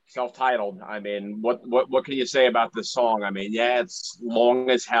All. Self-titled. I mean, what can you say about this song? I mean, yeah, it's long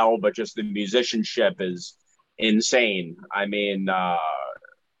as hell, but just the musicianship is insane. I mean,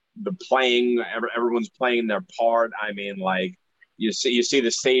 the playing, everyone's playing their part. I mean, like you see the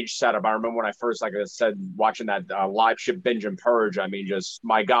stage setup. I remember when I first, like I said, watching that live ship Binge and Purge. I mean, just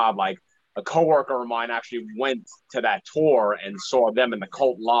my God, like a coworker of mine actually went to that tour and saw them in the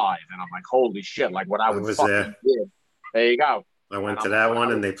Cult live, and I'm like, holy shit, like what I would fucking do. There you go. I went to that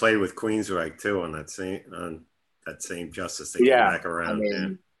one, and they played with Queensryche too on that same Justice. They came back around. I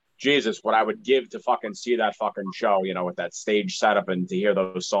mean, Jesus, what I would give to fucking see that fucking show, with that stage setup and to hear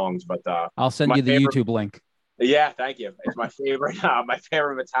those songs. But I'll send you the YouTube link. Yeah, thank you. It's my favorite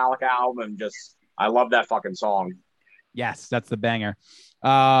Metallica album. Just I love that fucking song. Yes, that's the banger.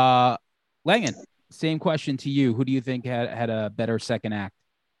 Langen, same question to you. Who do you think had a better second act?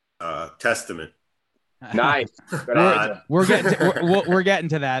 Testament. Nice. We're getting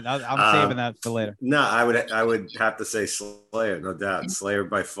to that. I'm saving that for later. No, I would have to say Slayer, no doubt. Slayer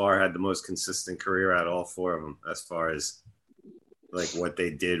by far had the most consistent career out of all 4 of them, as far as like what they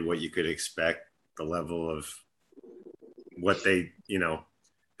did, what you could expect, the level of what they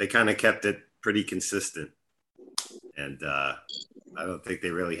kind of kept it pretty consistent, and I don't think they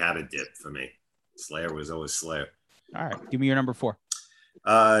really had a dip for me. Slayer was always Slayer. All right, give me your number 4.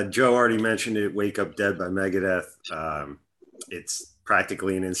 Joe already mentioned it. Wake Up Dead by Megadeth. It's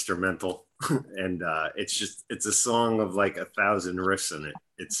practically an instrumental, and it's a song of like 1,000 riffs in it.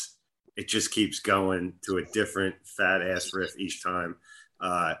 It just keeps going to a different fat ass riff each time.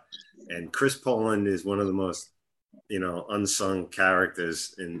 And Chris Poland is one of the most unsung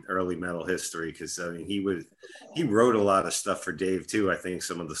characters in early metal history, because I mean he wrote a lot of stuff for Dave too. I think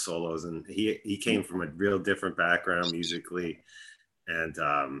some of the solos, and he came from a real different background musically. And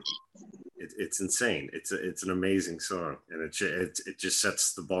it's insane. It's an amazing song, and it just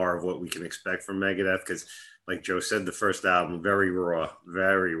sets the bar of what we can expect from Megadeth. Because, like Joe said, the first album very raw,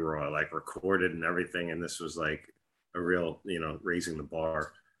 like recorded and everything. And this was like a real, raising the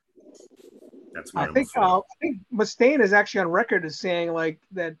bar. That's my. I think Mustaine is actually on record as saying like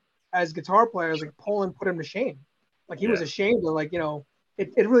that as guitar players, like Poland put him to shame. Like he was ashamed of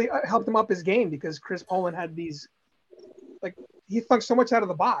it really helped him up his game, because Chris Poland had these like. He thunk so much out of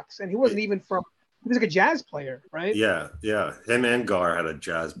the box, and he wasn't even he was like a jazz player, right? Yeah. Him and Gar had a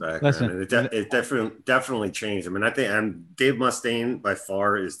jazz background. Listen, and it definitely changed him. And I think Dave Mustaine by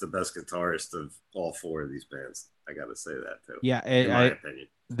far is the best guitarist of all 4 of these bands. I got to say that too. Yeah, in my opinion,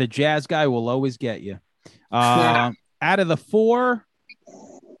 the jazz guy will always get you. Out of the 4,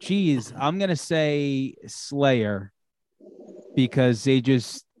 geez, I'm gonna say Slayer, because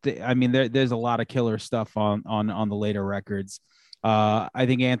there's a lot of killer stuff on the later records. I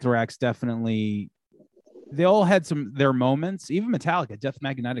think Anthrax definitely, they all had their moments. Even Metallica, Death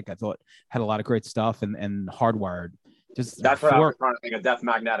Magnetic, I thought had a lot of great stuff, and Hardwired Just that's what I was trying to think of. Death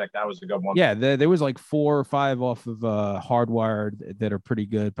Magnetic, that was a good one. Yeah, there was like 4 or 5 off of Hardwired that are pretty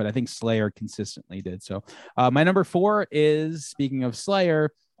good, but I think Slayer consistently did. So my number 4 is, speaking of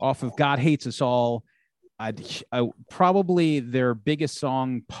Slayer, off of God Hates Us All. I probably their biggest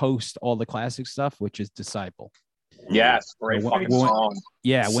song post all the classic stuff, which is Disciple. Yes, great fucking song.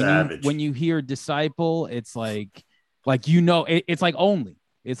 Yeah, when you hear Disciple, it's like it's like Only.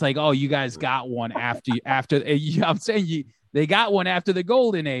 It's like, oh, you guys got one after. I'm saying they got one after the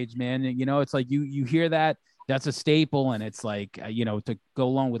golden age, man. And, it's like you hear that's a staple, and it's like to go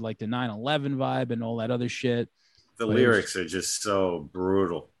along with like the 9/11 vibe and all that other shit. The lyrics are just so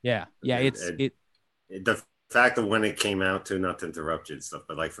brutal. Yeah, the fact that when it came out, to not to interrupt you and stuff,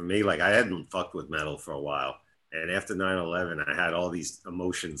 but like for me, like I hadn't fucked with metal for a while, and after 9/11, I had all these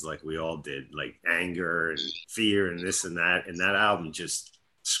emotions like we all did, like anger and fear and this and that, and that album just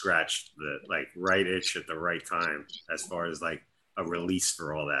scratched the like right itch at the right time as far as like a release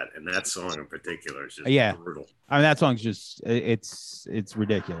for all that, and that song in particular is just brutal. I mean, that song's just it's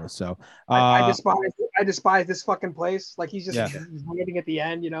ridiculous. So I despise this fucking place. Like he's waiting at the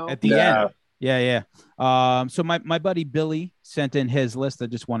end, At the end. Yeah. So my buddy Billy sent in his list. I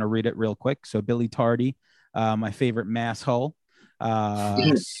just want to read it real quick. So Billy Tardy, my favorite mass hole.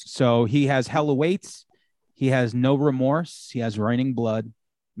 So he has Hell Awaits. He has No Remorse. He has Raining Blood,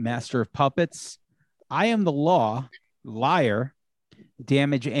 Master of Puppets, I Am the Law, Liar,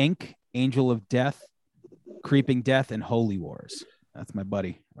 Damage Inc., Angel of Death, Creeping Death, and Holy Wars. That's my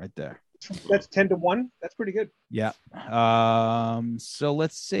buddy right there. That's 10-1. That's pretty good. Yeah. So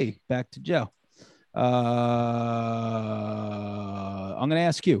let's see. Back to Joe. I'm going to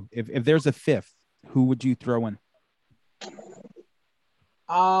ask you, if there's a fifth, who would you throw in?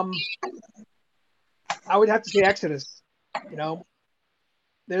 I would have to say Exodus.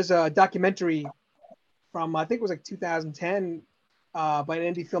 There's a documentary from, I think it was like 2010 by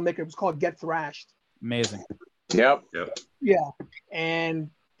an indie filmmaker. It was called Get Thrashed. Amazing. Yep. Yeah.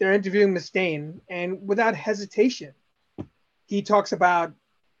 And they're interviewing Mustaine, and without hesitation, he talks about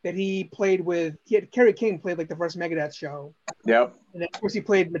that Kerry King played like the first Megadeth show. Yep. And then, of course, he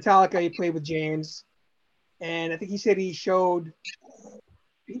played Metallica. He played with James. And I think he said he showed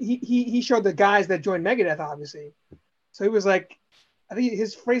the guys that joined Megadeth, obviously. So he was like, I think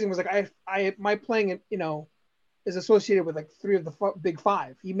his phrasing was like, my playing, is associated with like 3 of the big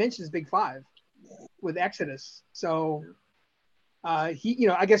 5. He mentions big 5 with Exodus. So I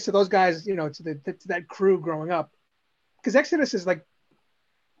guess to those guys, to that crew growing up, because Exodus is like,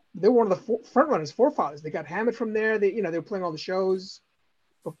 they're one of the front runners, forefathers. They got Hammett from there. They were playing all the shows,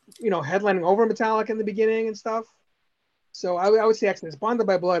 headlining over Metallica in the beginning and stuff. So I would say Exodus. Bonded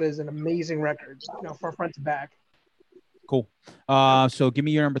by Blood is an amazing record, from front to back. Cool. So give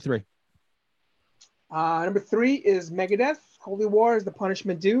me your number 3. Number 3 is Megadeth. Holy War is The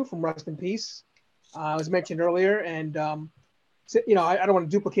Punishment Due from Rust in Peace. I was mentioned earlier, and I don't want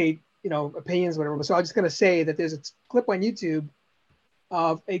to duplicate opinions, whatever. But so I'm just gonna say that there's a clip on YouTube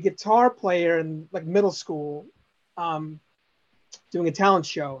of a guitar player in like middle school doing a talent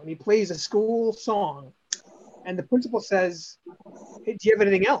show, and he plays a school song, and the principal says, "Hey, do you have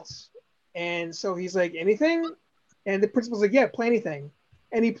anything else?" And so he's like, "Anything?" And the principal's like, "Yeah, play anything."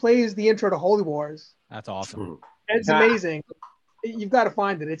 And he plays the intro to Holy Wars. That's awesome. And it's amazing. You've got to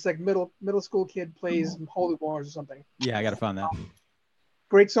find it. It's like middle school kid plays Holy Wars or something. Yeah, I got to find that.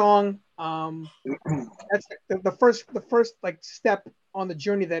 Great song. That's the first like step on the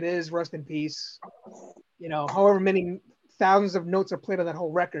journey that is Rust in Peace. However many thousands of notes are played on that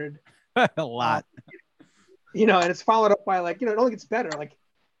whole record. A lot. And it's followed up by like, it only gets better. Like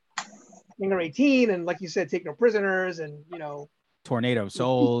Hangar 18, and like you said, Take No Prisoners, and Tornado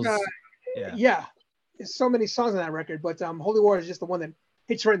Souls. Yeah. There's so many songs on that record, but Holy War is just the one that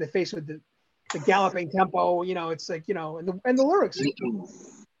hits you right in the face with the galloping tempo. It's like, and the lyrics,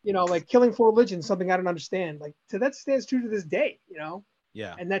 like killing for religion, something I don't understand. Like that stands true to this day,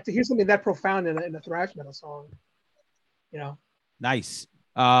 Yeah. And that to hear something that profound in a thrash metal song, Nice.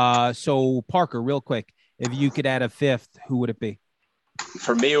 So Parker, real quick, if you could add a fifth, who would it be?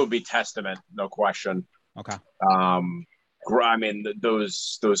 For me, it would be Testament, no question. Okay. I mean,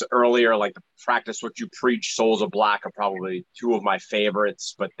 those earlier, like the Practice What You Preach, Souls of Black are probably 2 of my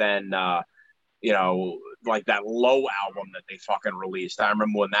favorites. But then, like that Low album that they fucking released. I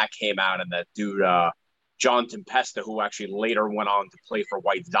remember when that came out, and that dude, John Tempesta, who actually later went on to play for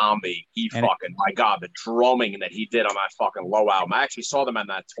White Zombie, my God, the drumming that he did on that fucking Low album. I actually saw them on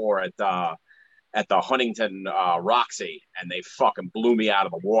that tour at the Huntington Roxy, and they fucking blew me out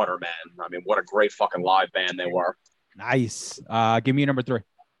of the water, man. I mean, what a great fucking live band they were. Nice. Give me your number 3.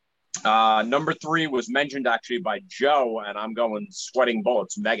 Number 3 was mentioned actually by Joe, and I'm going Sweating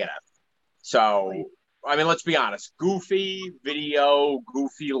Bullets, Megadeth. So, I mean, let's be honest. Goofy video,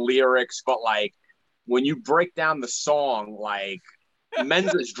 goofy lyrics, but like when you break down the song, like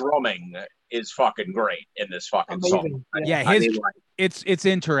Menza's drumming is fucking great in this fucking song. Yeah, it's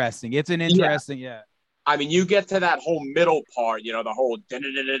interesting. It's an interesting, yeah. I mean, you get to that whole middle part, you know, the whole and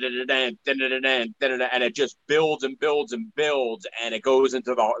it just builds and builds and builds, and it goes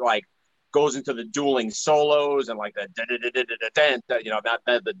into the dueling solos and like the you know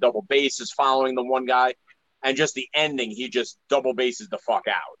that the double bass is following the one guy, and just the ending, he just double basses the fuck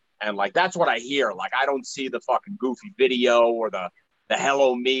out, and like that's what I hear. Like I don't see the fucking goofy video or the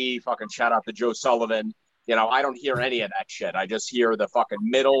Hello Me fucking shout out to Joe Sullivan. You know, I don't hear any of that shit. I just hear the fucking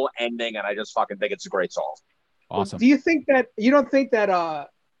middle ending, and I just fucking think it's a great song. Awesome. Do you think that you don't think that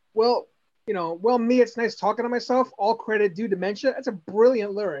me, it's nice talking to myself. All credit due dementia. That's a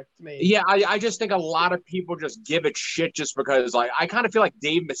brilliant lyric to me. Yeah, I just think a lot of people just give it shit just because, like, I kind of feel like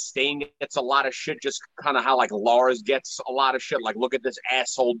Dave Mustaine gets a lot of shit, just kind of how like Lars gets a lot of shit. Like, look at this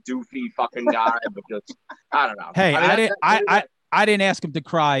asshole doofy fucking guy. But just, I don't know. Hey, I didn't ask him to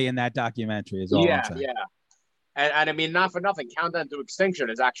cry in that documentary. Is all I'm saying. Yeah. And I mean, not for nothing, Countdown to Extinction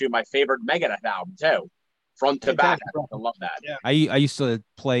is actually my favorite Megadeth album too, front to back. I love that. Yeah. I used to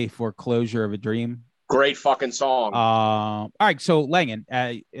play for Closure of a Dream. Great fucking song. All right, so Langan,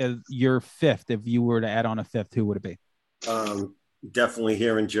 your fifth. If you were to add on a fifth, who would it be? Definitely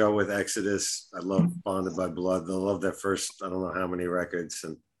hearing Joe with Exodus. I love Bonded by Blood. I love that first, I don't know how many records,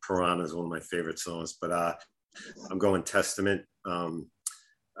 and Piranha is one of my favorite songs. But I'm going Testament.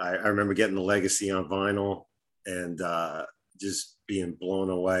 I remember getting the Legacy on vinyl and just being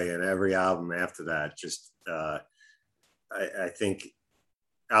blown away. And every album after that, just I think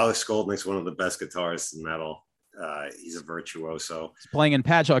Alex Goldnick's one of the best guitarists in metal. He's a virtuoso. He's playing in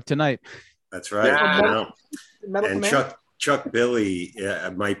Patchogue tonight. That's right. Yeah. I know. And Chuck Billy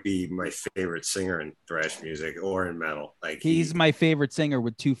might be my favorite singer in thrash music or in metal. Like he's my favorite singer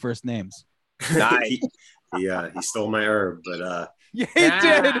with 2 first names. Nice. he stole my herb, but yeah, he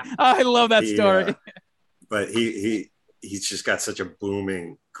did. I love that story. But he's just got such a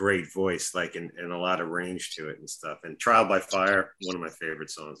booming, great voice, like and a lot of range to it and stuff. And Trial by Fire, one of my favorite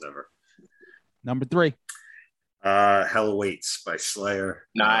songs ever. Number 3. Hell Awaits by Slayer.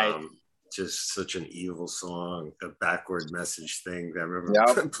 Nice. Just such an evil song, a backward message thing. I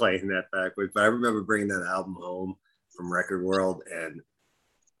remember playing that backward, but I remember bringing that album home from Record World and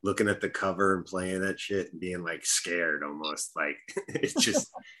looking at the cover and playing that shit and being like scared almost. Like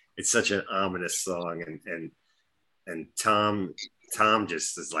it's such an ominous song, and Tom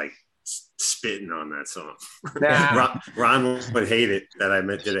just is like spitting on that song. Ron would hate it that I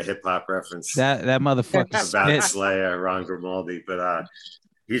did a hip hop reference. That motherfucker about Slayer, Ron Grimaldi, but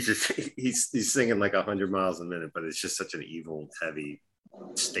he's singing like 100 miles a minute, but it's just such an evil, heavy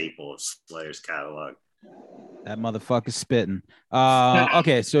staple of Slayer's catalog. That motherfucker's spitting.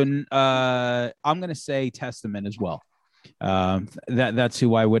 Okay, so I'm gonna say Testament as well. That's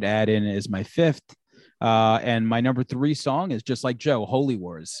who I would add in as my fifth. And my number 3 song is just like Joe, Holy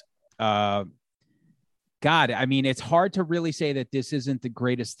Wars. God, I mean, it's hard to really say that this isn't the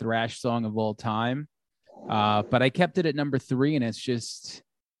greatest thrash song of all time. But I kept it at number 3, and it's just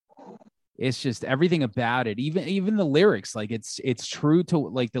everything about it. Even the lyrics, like it's true to,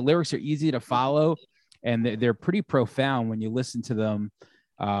 like, the lyrics are easy to follow, and they're pretty profound when you listen to them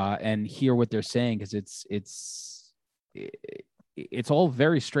and hear what they're saying, because it's all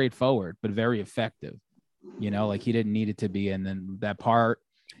very straightforward but very effective. You know, like he didn't need it to be. And then that part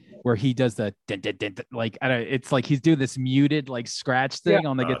where he does the like, I don't, it's like he's doing this muted like scratch thing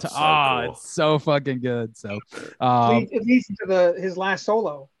on the guitar. Cool. It's so fucking good. So it leads to his last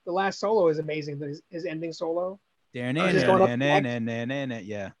solo. The last solo is amazing. His ending solo. Yeah.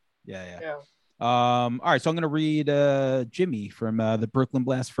 All right, so I'm going to read Jimmy from the Brooklyn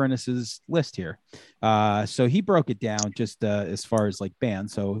Blast Furnaces list here. So he broke it down just as far as like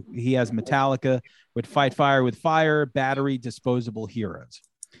bands. So he has Metallica with Fight Fire with Fire, Battery, Disposable Heroes.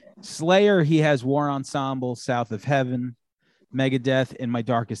 Slayer, he has War Ensemble, South of Heaven, Megadeth, In My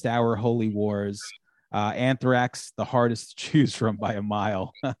Darkest Hour, Holy Wars, Anthrax, The Hardest to Choose From by a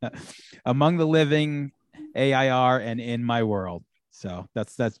Mile, Among the Living, AIR, and In My World. So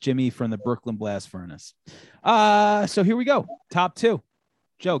that's Jimmy from the Brooklyn Blast Furnace. So here we go. Top 2.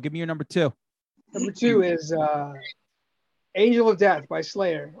 Joe, give me your number 2. Number 2 is Angel of Death by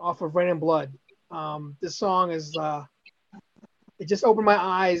Slayer off of Rain and Blood. This song is it just opened my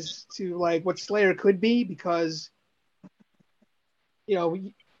eyes to like what Slayer could be, because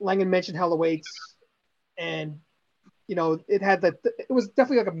Langan mentioned Hell Awaits, and it had it was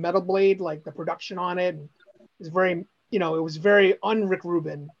definitely like a Metal Blade, like the production on it was very, it was very un-Rick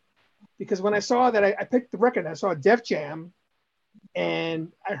Rubin. Because when I saw that, I picked the record, I saw Def Jam,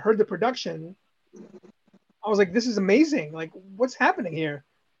 and I heard the production. I was like, this is amazing. Like, what's happening here?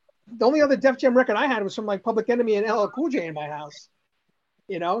 The only other Def Jam record I had was from like Public Enemy and LL Cool J in my house.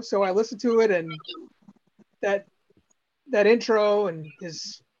 So I listened to it, and that intro and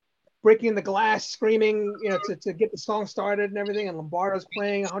his breaking the glass, screaming, to get the song started and everything, and Lombardo's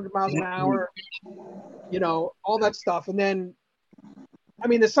playing 100 miles an hour, all that stuff. And then, I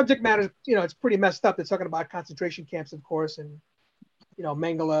mean, the subject matter, it's pretty messed up. They're talking about concentration camps, of course, and,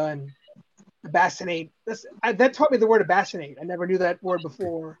 Mengele and Abassinate. That taught me the word Abassinate. I never knew that word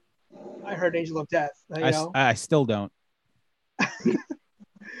before I heard Angel of Death. I still don't.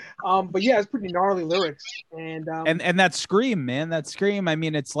 But yeah, it's pretty gnarly lyrics, and that scream, man, that scream. I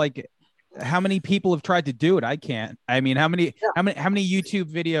mean, it's like, how many people have tried to do it? I can't. I mean, how many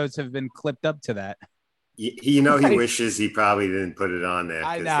YouTube videos have been clipped up to that? He wishes he probably didn't put it on there.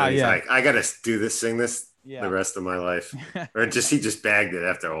 I know. He's like, I gotta sing this the rest of my life, or he just bagged it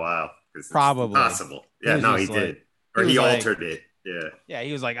after a while. Probably possible. Yeah, no, he did, or he altered it. Yeah. Yeah,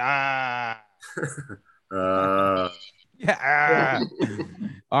 he was like, Yeah.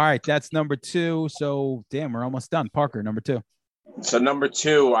 All right, that's number 2. So damn, we're almost done. Parker, number 2. So number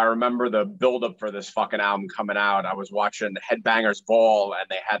 2, I remember the buildup for this fucking album coming out. I was watching Headbangers Ball, and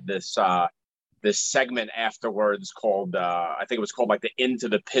they had this segment afterwards called I think it was called like the Into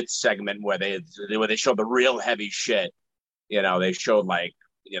the Pit segment, where they showed the real heavy shit. They showed like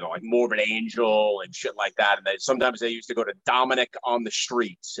Morbid Angel and shit like that. And sometimes they used to go to Dominic on the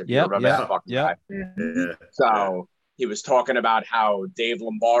Streets, if you remember that fucking guy. Yeah. So he was talking about how Dave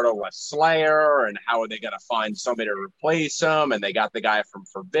Lombardo left Slayer and how are they going to find somebody to replace him. And they got the guy from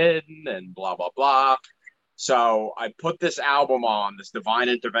Forbidden and blah, blah, blah. So I put this album on, this Divine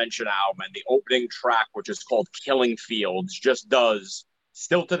Intervention album, and the opening track, which is called Killing Fields, just does,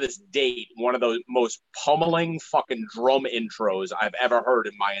 still to this date, one of the most pummeling fucking drum intros I've ever heard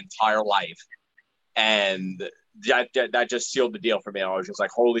in my entire life. And that just sealed the deal for me. I was just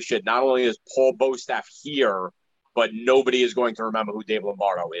like, holy shit, not only is Paul Bostaph here, but nobody is going to remember who Dave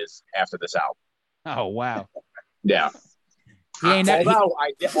Lombardo is after this album. Oh, wow. Yeah. Although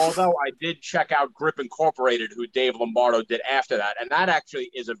I did check out Grip Incorporated, who Dave Lombardo did after that, and that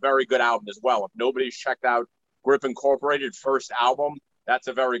actually is a very good album as well. If nobody's checked out Grip Incorporated first album, that's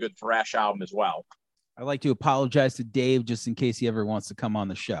a very good thrash album as well. I'd like to apologize to Dave just in case he ever wants to come on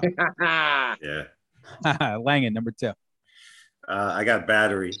the show. Yeah. Langan, number 2. I got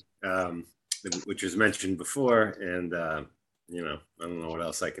Battery, which was mentioned before, and I don't know what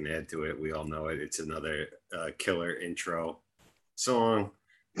else I can add to it. We all know it. It's another killer intro song,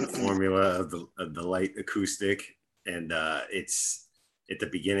 the formula of the light acoustic, and it's at the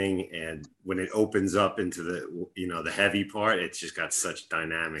beginning, and when it opens up into the heavy part, it's just got such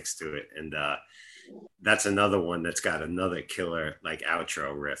dynamics to it, and that's another one that's got another killer like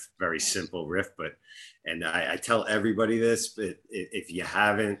outro riff, very simple riff, and I tell everybody this, but if you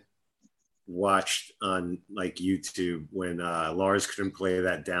haven't watched on like YouTube when Lars couldn't play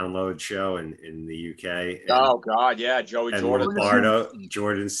that download show in the UK. Oh God, yeah, Joey and Jordan.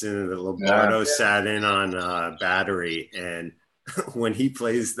 Jordanson and Lombardo sat in on Battery, and when he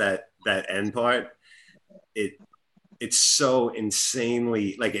plays that end part, it's so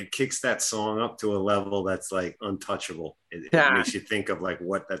insanely, like, it kicks that song up to a level that's like untouchable. It makes you think of like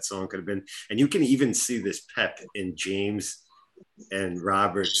what that song could have been, and you can even see this pep in James and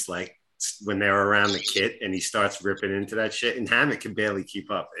Roberts, like when they were around the kit, and he starts ripping into that shit, and Hammett can barely keep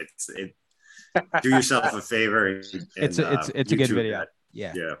up. Do yourself a favor. And it's a good video.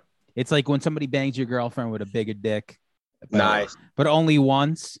 Yeah. It's like when somebody bangs your girlfriend with a bigger dick. Nice. But only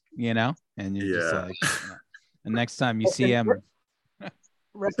once, and you're just like, and next time you see him.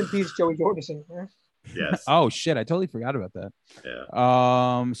 Rest in peace, Joey Jordison. Yes. Oh shit, I totally forgot about that.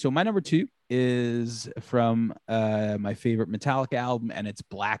 Yeah. So my number 2 is from my favorite Metallica album, and it's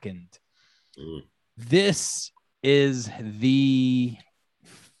Blackened. This is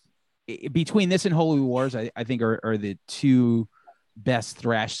between this and Holy Wars, I think are the 2 best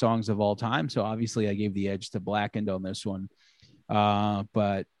thrash songs of all time. So obviously I gave the edge to Blackened on this one.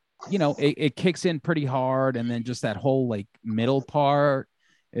 But it kicks in pretty hard, and then just that whole like middle part,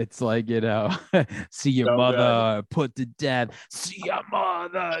 it's like, see your so mother put to death, see your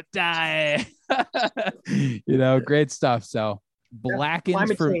mother die. Great stuff. So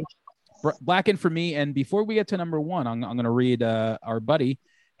Blackened for me. And before we get to number 1, I'm going to read our buddy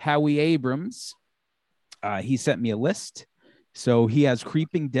Howie Abrams. He sent me a list. So he has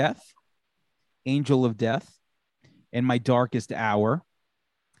Creeping Death, Angel of Death, In My Darkest Hour,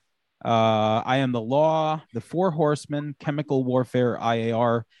 I Am the Law, The Four Horsemen, Chemical Warfare,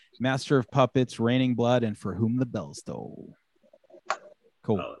 IAR, Master of Puppets, Raining Blood, and For Whom the Bells Toll.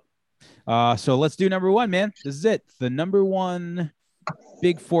 Cool. So let's do number one, man. This is it. The number one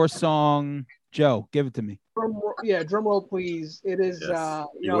Big Four song. Joe, give it to me. Drum roll, please. It is. Yes.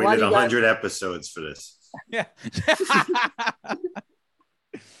 You waited 100 episodes for this. Yeah.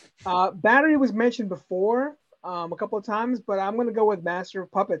 Battery was mentioned before a couple of times, but I'm going to go with Master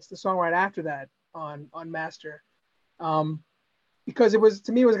of Puppets, the song right after that on Master. Because it was,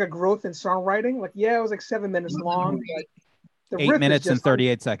 to me, it was like a growth in songwriting. Like, yeah, it was like 7 minutes long, but the 8 minutes and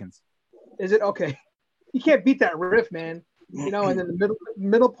 38 seconds. Is it? Okay. You can't beat that riff, man. And then the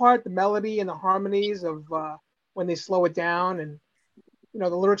middle part, the melody and the harmonies of when they slow it down, and the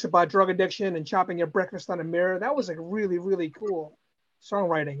lyrics about drug addiction and chopping your breakfast on a mirror. That was like really, really cool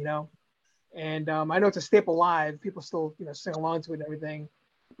songwriting, And I know it's a staple live. People still, sing along to it and everything.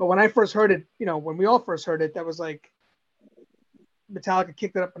 But when I first heard it, when we all first heard it, that was like Metallica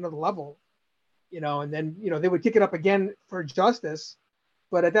kicked it up another level, and then, they would kick it up again for Justice.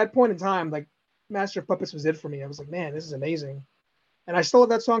 But at that point in time, like, Master of Puppets was it for me. I was like, man, this is amazing. And I still have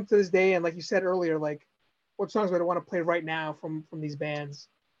that song to this day. And like you said earlier, like, what songs would I want to play right now from these bands?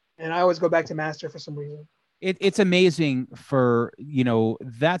 And I always go back to Master for some reason. It's amazing for,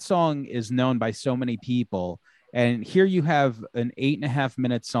 that song is known by so many people. And here you have an 8.5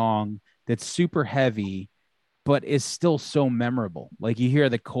 minute song that's super heavy, but is still so memorable. Like, you hear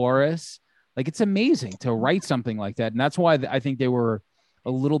the chorus, like, it's amazing to write something like that. And that's why I think they were a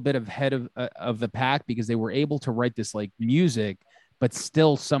little bit ahead of the pack, because they were able to write this like music, but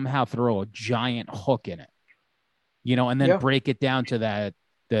still somehow throw a giant hook in it, and then break it down to that,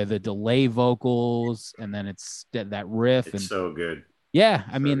 the delay vocals. And then it's that riff. It's so good. Yeah.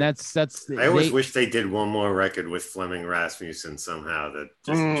 I mean, that's, I always wish they did one more record with Fleming Rasmussen somehow, to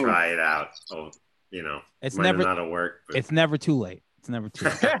just try it out. Oh, it's might never not have worked, but... It's never too late. It's never too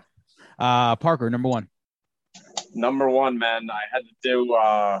late. Parker, number one. Number one, man, I had to do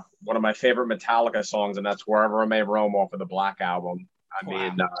one of my favorite Metallica songs, and that's Wherever I May Roam off of the Black Album. I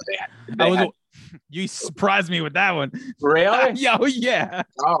mean, you surprised me with that one. Really? Yeah.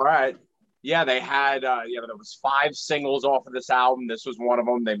 All right. Yeah, they had, there was 5 singles off of this album. This was one of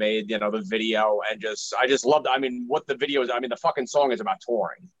them. They made, the video, and I just loved, what the video is. The fucking song is about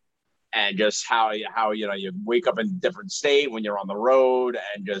touring. And just how you wake up in a different state when you're on the road,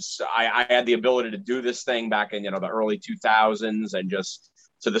 and just I had the ability to do this thing back in the early 2000s, and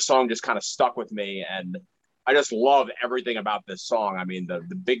so the song just kind of stuck with me, and I just love everything about this song.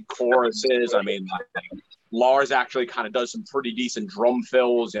 The big choruses. Lars actually kind of does some pretty decent drum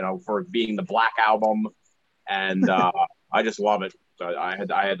fills, for being the Black Album, and I just love it. So I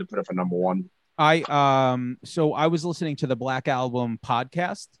had to put it for number one. So I was listening to the Black Album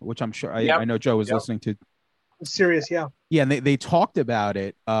podcast, which I'm sure I know Joe was listening to. Serious, yeah. Yeah, and they talked about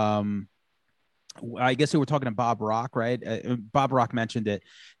it. I guess they were talking to Bob Rock, right? Bob Rock mentioned it,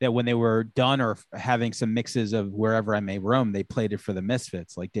 that when they were done or having some mixes of Wherever I May Roam, they played it for the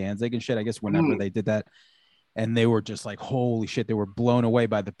Misfits, like Danzig and shit. I guess whenever they did that, and they were just like, holy shit, they were blown away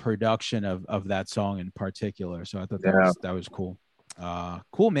by the production of that song in particular. So I thought that was cool.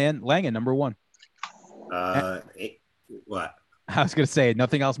 Cool, man. Langan, number one. What? I was gonna say,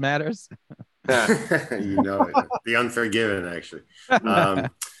 nothing else matters. The Unforgiven, actually.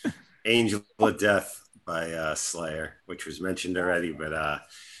 Angel of Death by Slayer, which was mentioned already, but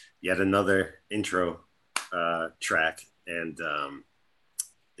yet another intro track, and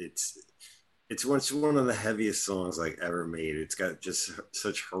it's one of the heaviest songs like ever made. It's got just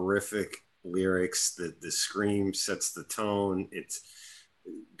such horrific lyrics. The scream sets the tone. It's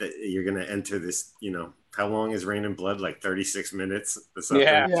that you're gonna enter this, how long is Rain and Blood? Like 36 minutes or something.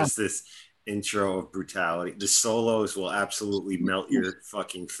 Yeah. Just this intro of brutality. The solos will absolutely melt your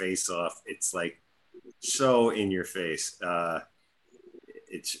fucking face off. It's like so in your face.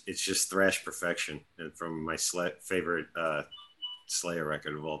 It's just thrash perfection, and from my favorite Slayer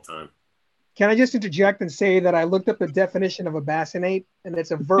record of all time. Can I just interject and say that I looked up the definition of a bassinate, and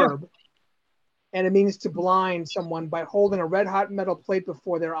it's a verb. And it means to blind someone by holding a red hot metal plate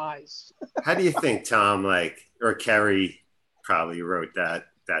before their eyes. How do you think Tom, or Kerry probably wrote that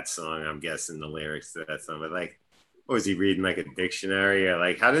song? I'm guessing the lyrics to that song, but what was he reading, like a dictionary,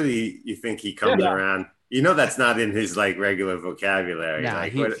 or how did you think he comes around? That's not in his regular vocabulary. Nah,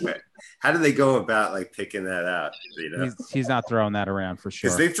 how do they go about picking that out? He's not throwing that around for sure.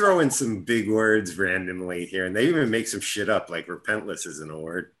 Because they throw in some big words randomly here, and they even make some shit up, like repentless isn't a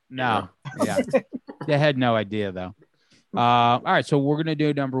word. No, yeah, they had no idea though. All right, so we're gonna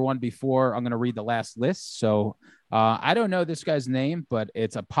do number one before I'm gonna read the last list. So I don't know this guy's name, but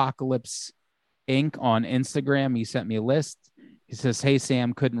it's Apocalypse Inc. on Instagram. He sent me a list. He says, "Hey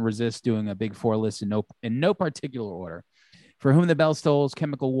Sam, couldn't resist doing a big 4 list in no particular order. For Whom the Bell Tolls,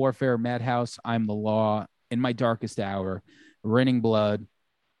 Chemical Warfare, Madhouse, I'm the Law, In My Darkest Hour, Raining Blood,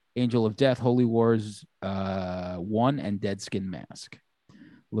 Angel of Death, Holy Wars 1, and Dead Skin Mask."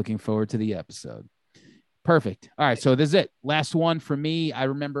 Looking forward to the episode. Perfect. All right, so this is it. Last one for me. I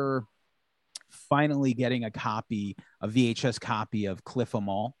remember finally getting a VHS copy of Cliff 'Em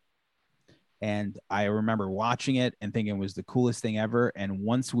All. And I remember watching it and thinking it was the coolest thing ever. And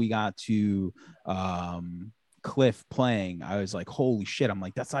once we got to Cliff playing, I was like, holy shit. I'm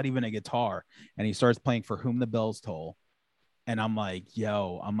like, that's not even a guitar. And he starts playing For Whom the Bells Toll. And I'm like,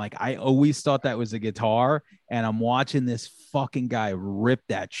 I always thought that was a guitar. And I'm watching this fucking guy rip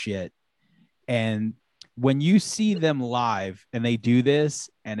that shit. And when you see them live and they do this,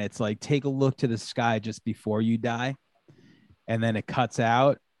 and it's like, take a look to the sky just before you die, and then it cuts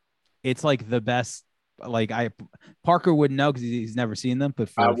out, it's like the best. Like Parker wouldn't know because he's never seen them, but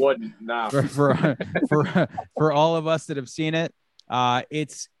I wouldn't. No. For all of us that have seen it,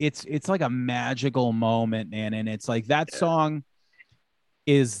 it's like a magical moment, man. And it's like that song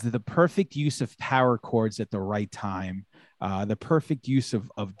is the perfect use of power chords at the right time, the perfect use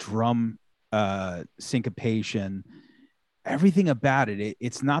of drum syncopation, everything about it.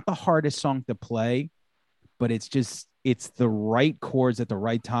 It's not the hardest song to play, but it's the right chords at the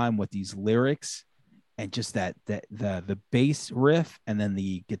right time with these lyrics, and just the bass riff, and then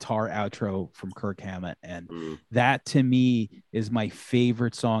the guitar outro from Kirk Hammett. And that to me is my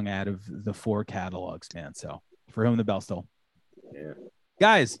favorite song out of the 4 catalogs, man. So For Whom the Bell Tolls. Yeah.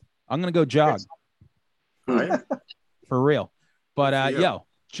 Guys, I'm gonna go jog. Oh, yeah. For real. But yo,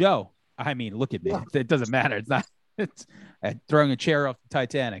 Joe, I mean, look at me. It doesn't matter. It's throwing a chair off the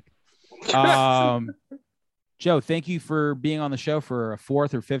Titanic. Joe, thank you for being on the show for a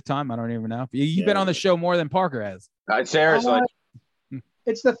 4th or 5th time. I don't even know. You've been on the show more than Parker has. Seriously.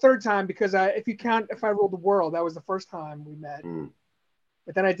 It's the 3rd time because if I ruled the world, that was the 1st time we met.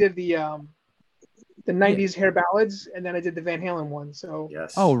 But then I did the 90s hair ballads, and then I did the Van Halen one. So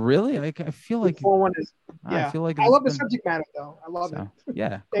yes. Oh, really? I feel like the 4 one is. Yeah. I feel like I love the subject matter though. I love it.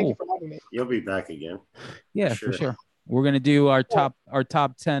 Yeah. Thank cool. you for having me. You'll be back again. Yeah, for sure. We're gonna do our top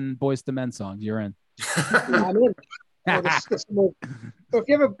 10 Boyz II Men songs. You're in. I'm in. So if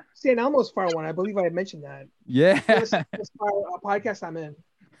you have a St. Elmo's Fire one, I believe I had mentioned that. Yeah. This podcast I'm in.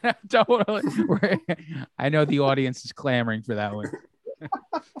 Totally. I know the audience is clamoring for that one.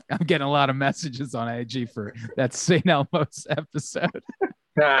 I'm getting a lot of messages on IG for that St. Elmo's episode.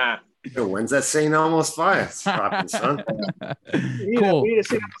 Yo, when's that St. Elmo's Fire? It's dropping, son. Cool. We need a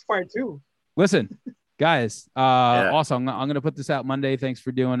St. Elmo's Fire too. Listen, guys. Also, I'm going to put this out Monday. Thanks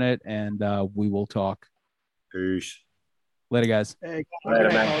for doing it, and we will talk. Peace. Later, guys. Hey, Later,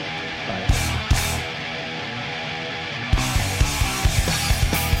 man. Bye.